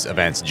do these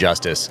events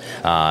justice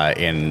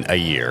in a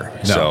year.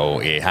 No.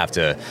 So you have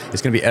to.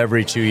 It's going to be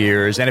every 2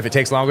 years, and if it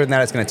takes longer than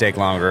that, it's going to take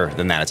longer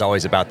than that. It's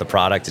always about the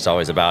product. It's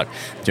always about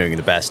doing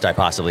the best I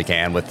possibly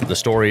can with the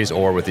stories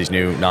or with these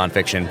new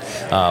nonfiction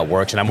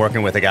works. And I'm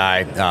working with a guy,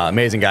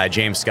 amazing guy,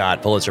 James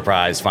Scott, Pulitzer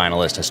Prize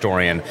finalist,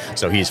 historian.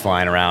 So he's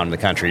flying around the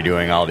country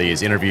doing all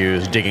these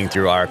interviews, digging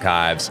through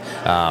archives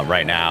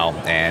right now.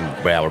 And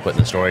we're putting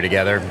the story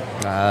together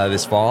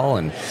this fall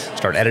and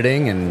start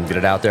editing and get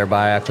it out there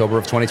by October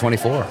of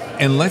 2024.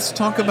 And let's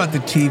talk about the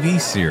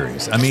TV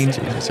series. I mean,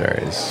 TV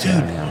series.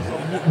 Dude,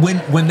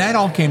 when that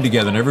all came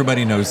together, and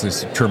everybody knows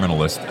this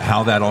Terminalist,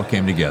 how that all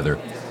came together,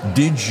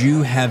 did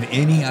you have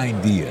any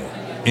idea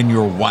in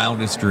your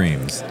wildest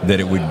dreams that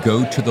it would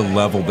go to the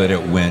level that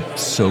it went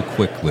so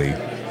quickly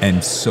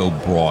and so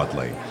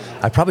broadly?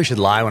 I probably should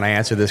lie when I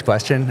answer this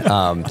question,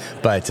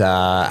 but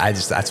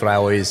that's what I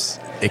always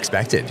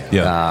expected.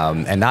 Yeah.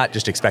 And not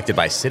just expected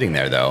by sitting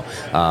there, though.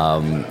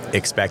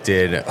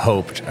 Expected,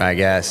 hoped, I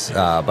guess,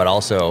 but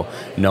also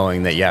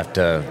knowing that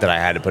that I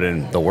had to put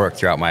in the work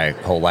throughout my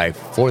whole life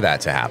for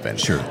that to happen.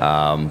 Sure.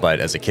 But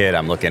as a kid,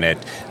 I'm looking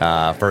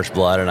at First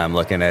Blood, and I'm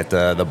looking at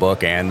the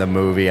book and the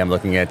movie. I'm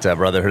looking at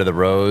Brotherhood of the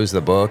Rose,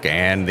 the book,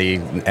 and the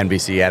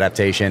NBC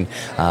adaptation,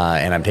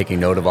 and I'm taking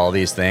note of all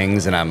these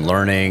things, and I'm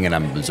learning, and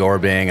I'm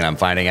absorbing, and I'm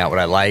finding out what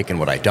I like and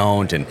what I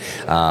don't, and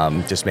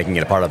just making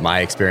it a part of my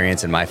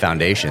experience and my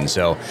foundation.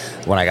 So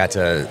when I got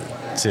to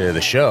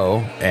the show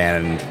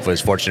and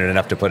was fortunate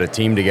enough to put a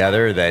team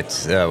together that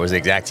was the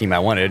exact team I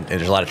wanted, and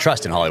there's a lot of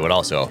trust in Hollywood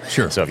also.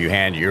 Sure. So if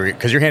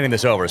because you're handing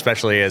this over,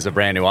 especially as a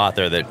brand new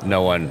author that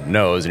no one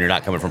knows, and you're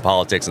not coming from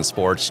politics and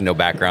sports, no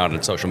background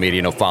in social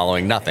media, no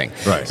following, nothing.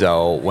 Right.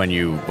 So when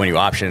you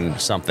option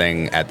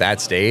something at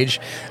that stage,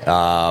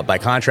 by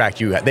contract,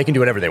 they can do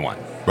whatever they want.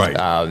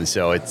 Right.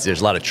 So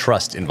there's a lot of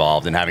trust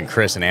involved, in having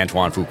Chris and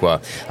Antoine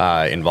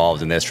Fuqua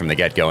involved in this from the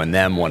get-go, and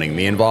them wanting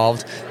me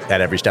involved at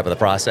every step of the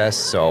process.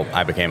 So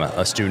I became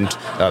a student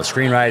of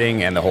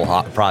screenwriting and the whole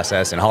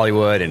process in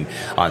Hollywood, and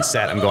on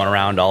set I'm going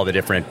around all the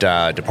different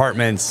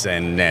departments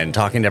and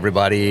talking to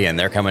everybody, and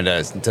they're coming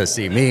to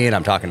see me, and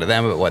I'm talking to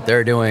them about what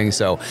they're doing.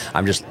 So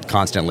I'm just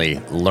constantly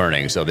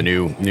learning. So the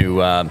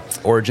new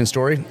origin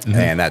story,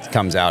 and that'll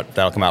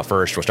come out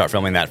first. We'll start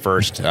filming that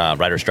first,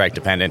 writer strike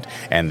dependent,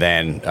 and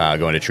then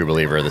going to True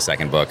Believer, the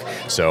second book.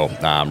 So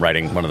I'm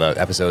writing one of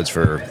the episodes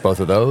for both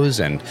of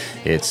those, and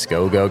it's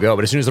go.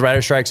 But as soon as the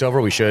writer strike's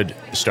over, we should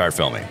start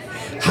filming.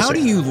 How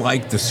do you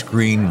like the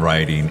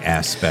screenwriting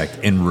aspect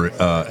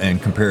in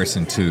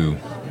comparison to?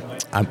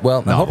 I'm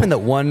hoping that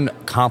one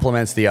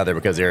complements the other,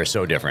 because they're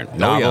so different.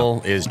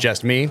 Novel is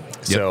just me,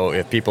 so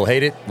if people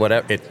hate it,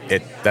 whatever,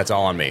 that's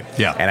all on me.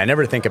 Yeah. And I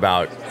never think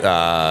about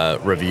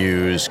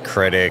reviews,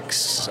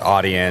 critics,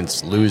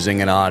 audience,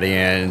 losing an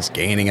audience,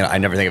 gaining it. I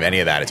never think of any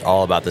of that. It's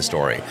all about the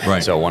story.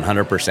 Right. So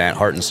 100%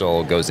 heart and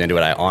soul goes into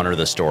it. I honor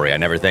the story. I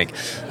never think,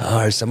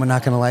 is someone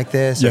not going to like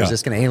this? Or is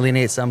this going to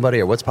alienate somebody?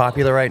 Or what's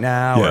popular right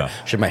now? Yeah.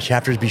 Or should my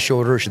chapters be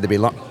shorter? Or should they be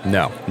long?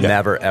 No,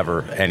 never,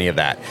 ever any of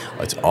that.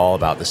 It's all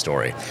about the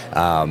story.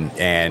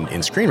 And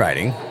in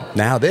screenwriting,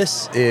 now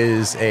this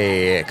is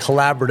a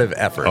collaborative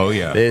effort. Oh,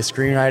 yeah. This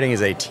screenwriting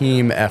is a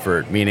team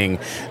effort, meaning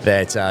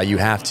that you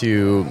have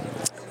to,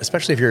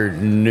 especially if you're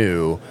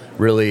new,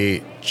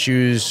 really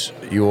choose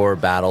your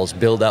battles,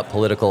 build up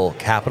political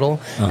capital,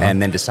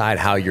 and then decide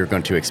how you're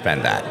going to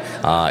expend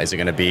that. Is it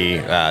going to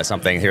be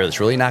something here that's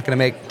really not going to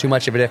make too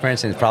much of a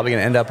difference and it's probably going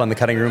to end up on the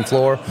cutting room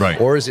floor? Right.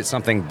 Or is it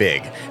something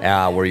big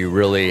where you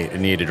really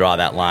need to draw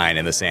that line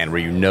in the sand, where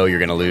you know you're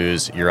going to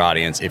lose your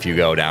audience if you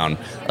go down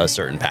a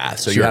certain path?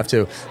 So you have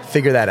to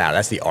figure that out.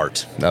 That's the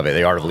art of it,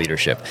 the art of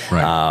leadership,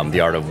 the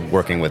art of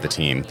working with a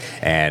team.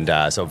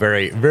 And so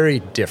very, very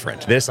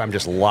different. This, I'm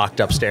just locked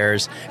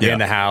upstairs in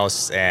the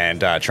house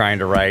and trying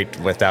to write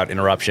without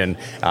interruption.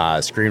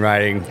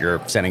 Screenwriting,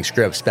 you're sending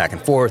scripts back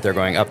and forth. They're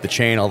going up the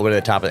chain all the way to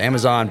the top of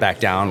Amazon, back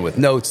down with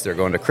notes. They're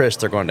going to Chris.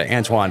 They're going to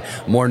Antoine.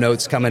 More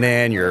notes coming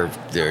in.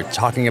 They're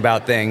talking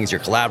about things.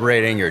 You're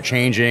collaborating. You're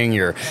changing.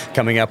 You're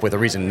coming up with a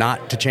reason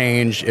not to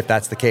change if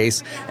that's the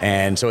case.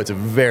 And so it's a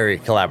very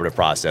collaborative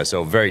process.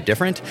 So very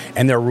different.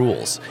 And there are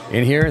rules.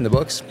 In here, in the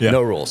books,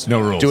 no rules. No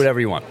rules. Do whatever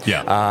you want.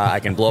 Yeah.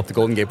 I can blow up the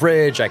Golden Gate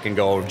Bridge. I can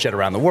go jet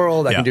around the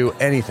world. I can do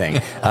anything.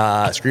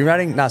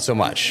 Screenwriting, not so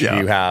much. Yeah.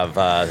 You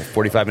have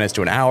 45 minutes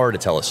to an hour to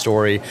tell a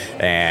story,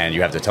 and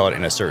you have to tell it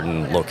in a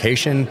certain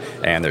location,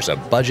 and there's a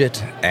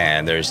budget,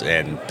 and there's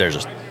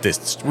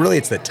this. Really,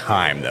 it's the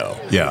time, though.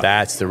 Yeah.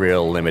 That's the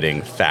real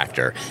limiting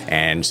factor.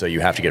 And so you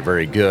have to get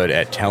very good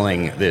at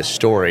telling this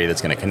story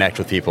that's going to connect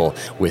with people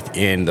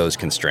within those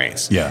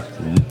constraints. Yeah.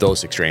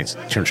 Those constraints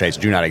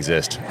do not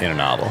exist in a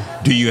novel.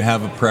 Do you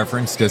have a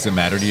preference? Does it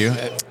matter to you?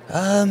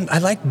 I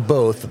like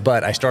both,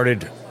 but I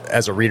started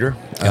as a reader.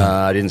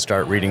 I didn't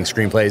start reading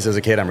screenplays as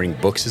a kid. I'm reading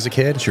books as a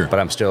kid. Sure. But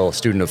I'm still a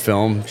student of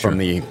film from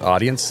the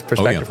audience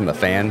perspective, from the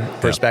fan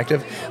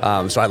perspective.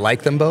 So I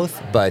like them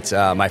both, but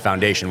my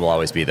foundation will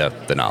always be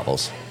the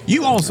novels.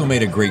 You also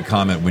made a great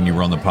comment when you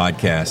were on the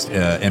podcast,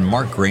 and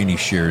Mark Graney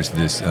shares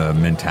this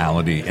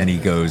mentality, and he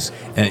goes,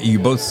 and you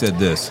both said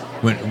this,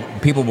 when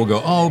people will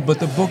go, oh, but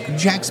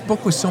Jack's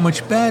book was so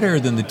much better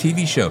than the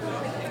TV show.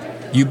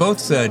 You both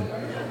said,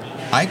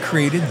 I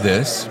created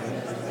this,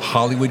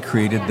 Hollywood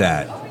created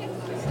that.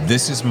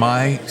 This is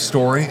my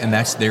story, and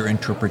that's their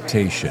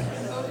interpretation.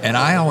 And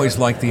I always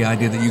like the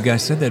idea that you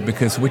guys said that,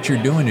 because what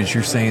you're doing is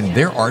you're saying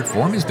their art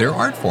form is their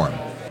art form.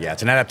 Yeah,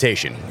 it's an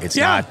adaptation. It's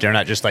not. They're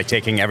not just like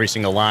taking every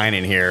single line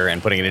in here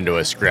and putting it into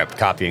a script,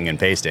 copying and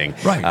pasting.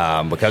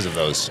 Right. Because of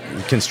those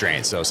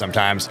constraints. So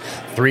sometimes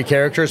 3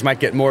 characters might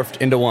get morphed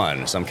into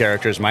 1. Some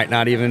characters might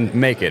not even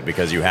make it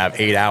because you have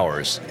 8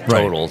 hours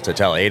total to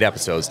tell, 8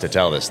 episodes to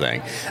tell this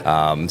thing.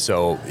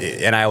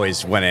 And I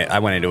always went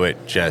into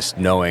it just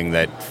knowing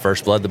that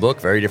First Blood, the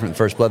book, very different than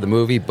First Blood, the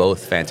movie,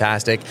 both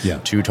fantastic. Yeah.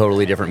 2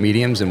 totally different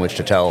mediums in which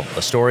to tell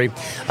a story.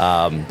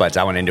 But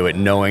I went into it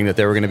knowing that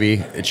there were going to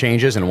be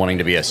changes and wanting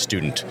to be a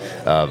student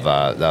of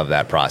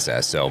that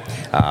process. So,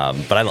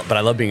 but I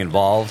love being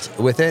involved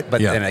with it.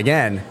 But then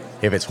again,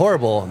 if it's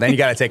horrible, then you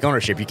got to take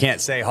ownership. You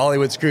can't say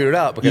Hollywood screwed it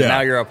up because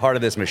now you're a part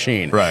of this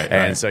machine.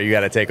 Right. So you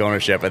got to take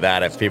ownership of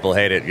that. If people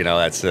hate it,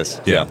 that's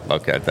just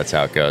okay. That's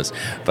how it goes.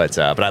 But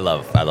I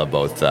love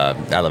both.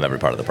 I love every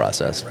part of the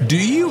process. Do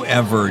you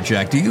ever,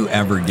 Jack? Do you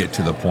ever get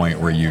to the point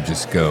where you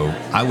just go,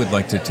 I would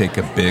like to take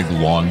a big,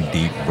 long,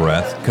 deep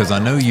breath? Because I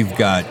know you've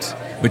got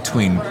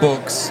between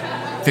books,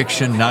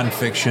 fiction,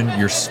 nonfiction,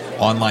 your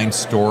online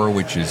store,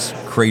 which is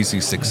crazy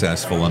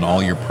successful, and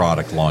all your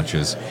product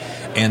launches,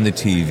 and the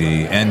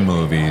TV and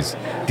movies.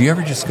 Do you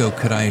ever just go,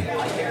 could I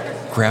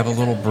grab a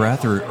little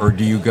breath? Or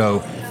do you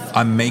go,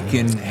 I'm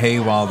making hay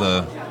while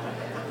the,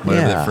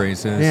 whatever that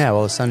phrase is? Yeah,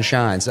 well, the sun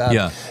shines.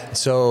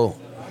 So,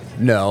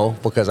 no,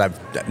 because I've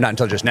not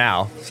until just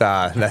now.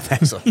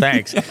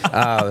 Thanks.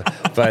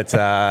 But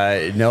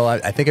no,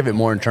 I think of it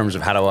more in terms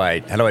of how do I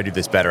do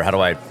this better? How do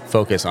I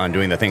focus on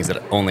doing the things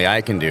that only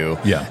I can do?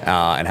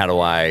 And how do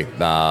I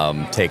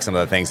take some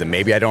of the things that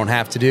maybe I don't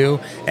have to do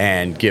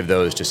and give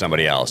those to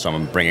somebody else? So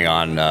I'm bringing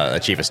on a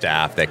chief of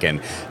staff that can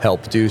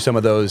help do some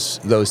of those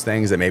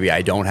things that maybe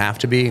I don't have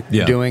to be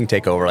doing.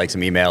 Take over like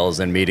some emails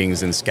and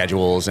meetings and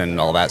schedules and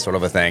all that sort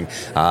of a thing,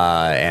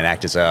 and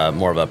act as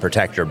more of a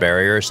protector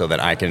barrier so that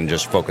I can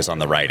just focus on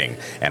the writing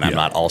and I'm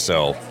not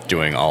also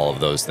doing all of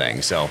those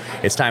things. So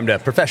it's time to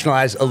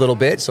professionalize a little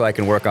bit so I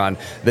can work on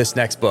this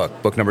next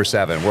book number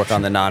 7, work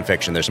on the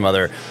nonfiction. There's some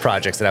other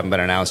projects that haven't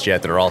been announced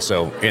yet that are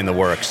also in the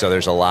works. So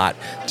there's a lot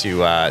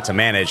to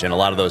manage, and a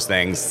lot of those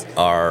things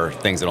are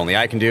things that only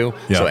I can do.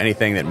 So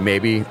anything that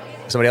maybe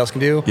somebody else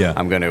can do,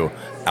 I'm going to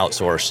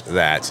outsource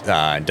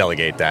that,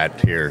 delegate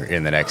that here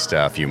in the next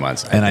few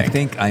months. I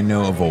think I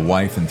know of a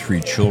wife and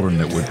 3 children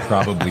that would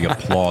probably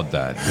applaud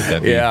that.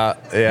 Would that be?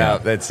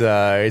 That's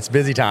it's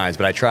busy times,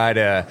 but I try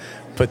to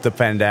put the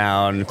pen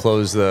down,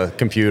 close the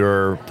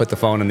computer, put the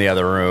phone in the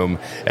other room,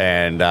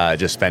 and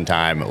just spend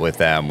time with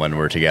them when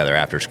we're together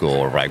after school,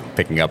 or like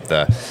picking up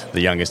the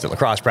youngest at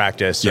lacrosse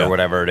practice or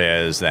whatever it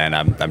is. Then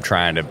I'm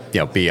trying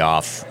to be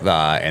off,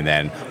 and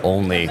then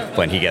only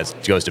when he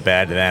goes to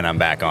bed, then I'm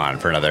back on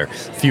for another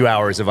few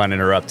hours of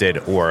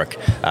uninterrupted work,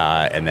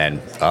 and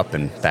then up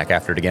and back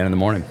after it again in the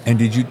morning. And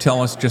did you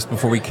tell us just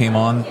before we came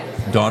on,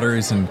 daughter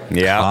is in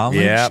college now?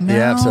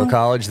 Yeah. So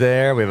college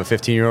there. We have a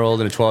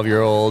 15-year-old and a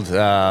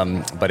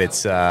 12-year-old. But it's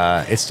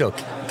still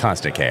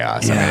constant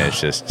chaos. I mean, it's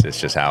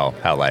just how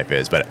life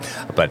is.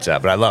 But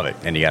I love it,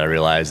 and you got to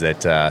realize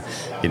that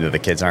the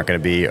kids aren't going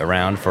to be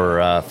around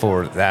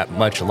for that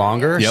much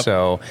longer.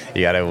 So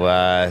you got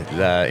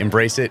to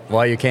embrace it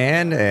while you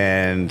can,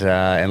 and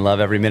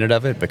love every minute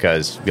of it,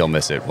 because you'll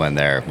miss it when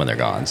they're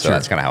gone. So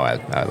that's kind of how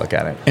I look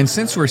at it. And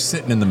since we're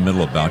sitting in the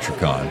middle of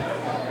Bouchercon,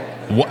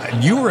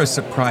 you were a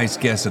surprise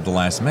guest at the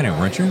last minute,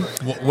 weren't you?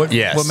 What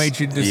made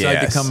you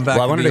decide to come back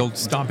to the old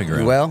stomping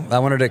ground? Well, I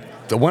wanted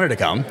to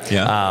come,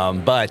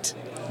 but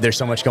there's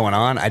so much going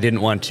on. I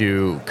didn't want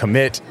to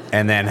commit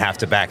and then have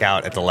to back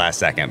out at the last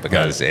second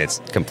because it's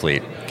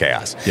complete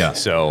chaos.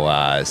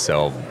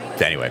 So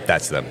anyway,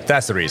 that's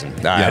the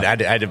reason. I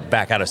had to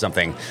back out of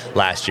something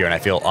last year, and I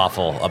feel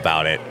awful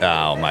about it.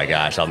 Oh my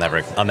gosh, I'll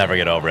never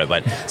get over it.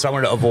 But so I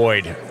wanted to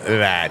avoid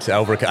that.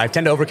 I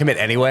tend to overcommit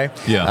anyway.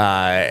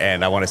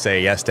 And I want to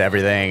say yes to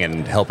everything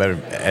and help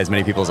as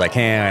many people as I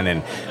can.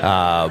 And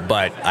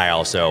but I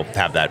also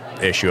have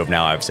that issue of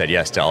now I've said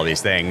yes to all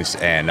these things,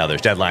 and now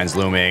there's deadlines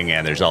looming,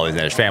 and there's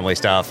family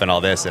stuff and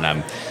all this,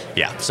 and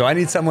so I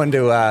need someone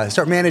to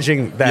start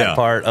managing that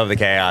part of the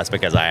chaos,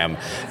 because I am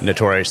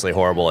notoriously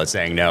horrible at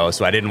saying no.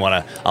 So I didn't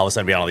want to all of a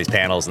sudden be on all these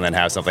panels and then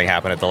have something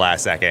happen at the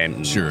last second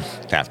and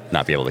have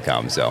not be able to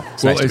come. So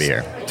it's nice to be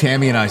here.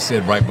 Tammy and I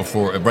said right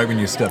when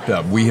you stepped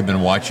up, we have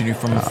been watching you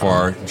from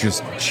afar,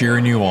 just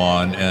cheering you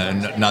on,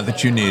 and not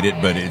that you need it,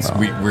 but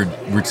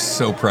we're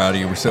so proud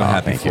of you. We're so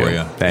happy for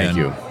you. Thank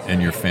you.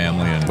 And your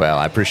family. And well,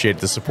 I appreciate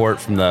the support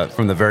from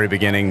the very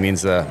beginning.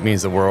 Means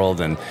the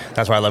world, and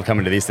that's why I love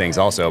coming to these things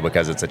also,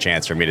 because it's a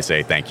chance for me to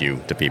say thank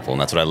you to people,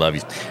 and that's what I love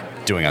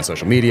doing on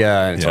social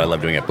media, and it's what I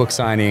love doing at book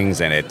signings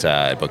and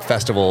at book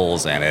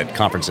festivals and at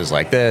conferences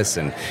like this,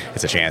 and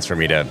it's a chance for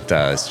me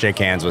to shake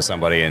hands with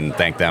somebody and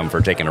thank them for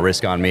taking a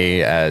risk on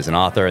me as an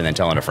author and then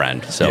telling a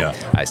friend. So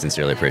I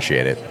sincerely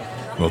appreciate it.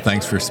 Well,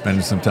 thanks for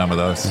spending some time with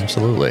us.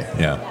 Absolutely.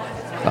 Yeah.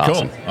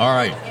 Awesome. Cool. All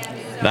right.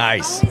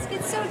 Nice. Always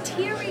get so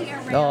teary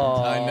around.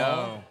 Oh, I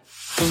know.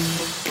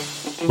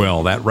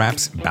 Well, that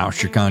wraps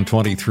Bouchercon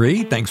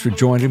 23. Thanks for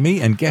joining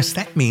me. And guess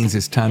that means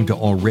it's time to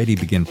already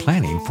begin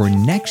planning for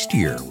next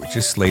year, which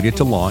is slated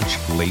to launch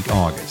late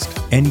August.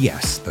 And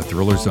yes, the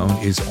Thriller Zone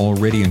is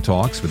already in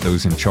talks with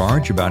those in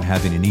charge about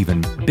having an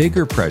even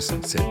bigger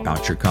presence at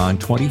Bouchercon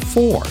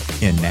 24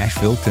 in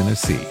Nashville,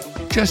 Tennessee.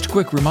 Just a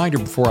quick reminder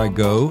before I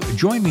go,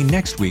 join me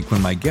next week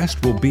when my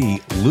guest will be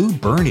Lou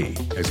Berney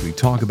as we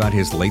talk about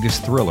his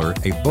latest thriller,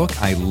 a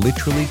book I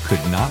literally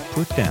could not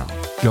put down,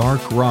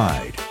 Dark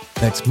Ride.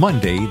 That's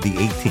Monday the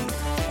 18th.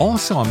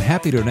 Also, I'm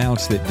happy to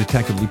announce that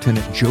Detective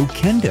Lieutenant Joe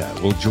Kenda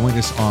will join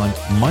us on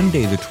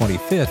Monday the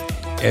 25th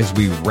as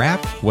we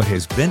wrap what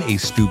has been a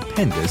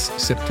stupendous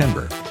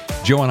September.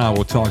 Joe and I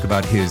will talk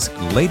about his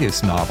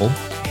latest novel,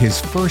 his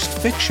first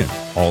fiction,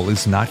 All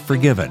Is Not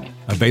Forgiven,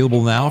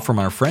 available now from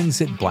our friends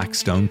at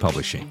Blackstone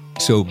Publishing.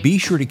 So be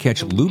sure to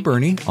catch Lou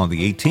Berney on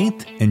the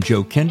 18th and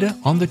Joe Kenda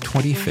on the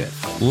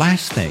 25th.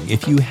 Last thing,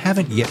 if you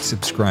haven't yet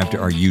subscribed to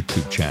our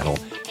YouTube channel,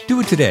 do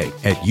it today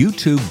at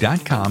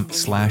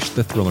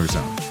youtube.com/The Thriller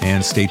Zone.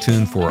 And stay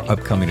tuned for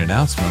upcoming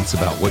announcements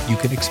about what you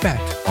can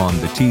expect on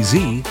the TZ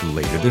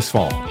later this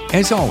fall.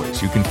 As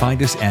always, you can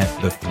find us at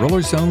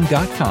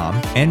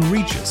thethrillerzone.com and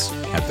reach us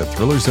at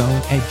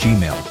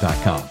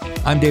thethrillerzone@gmail.com.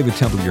 I'm David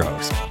Temple, your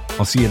host.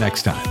 I'll see you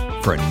next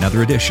time for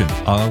another edition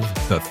of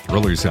The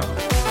Thriller Zone.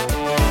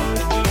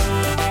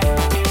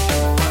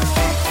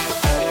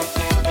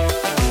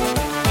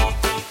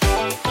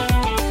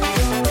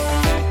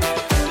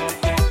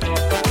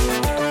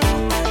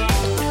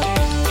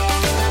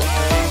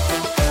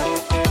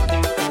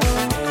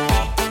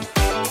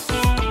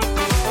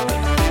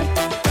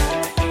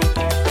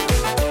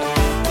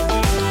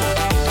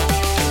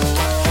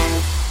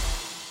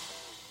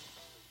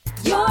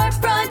 Your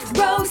front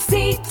row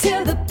seat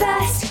to the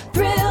best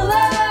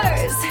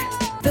thrillers.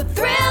 The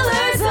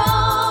Thriller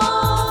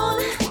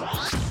Zone.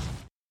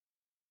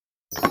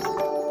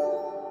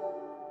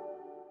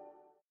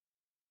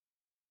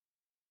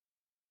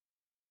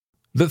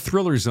 The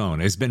Thriller Zone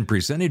has been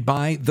presented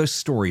by The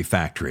Story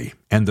Factory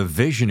and the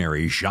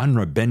visionary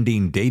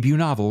genre-bending debut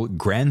novel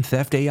Grand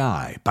Theft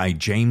AI by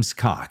James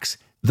Cox.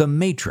 The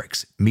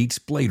Matrix meets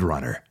Blade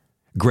Runner.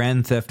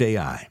 Grand Theft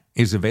AI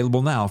is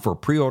available now for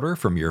pre-order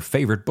from your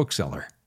favorite bookseller.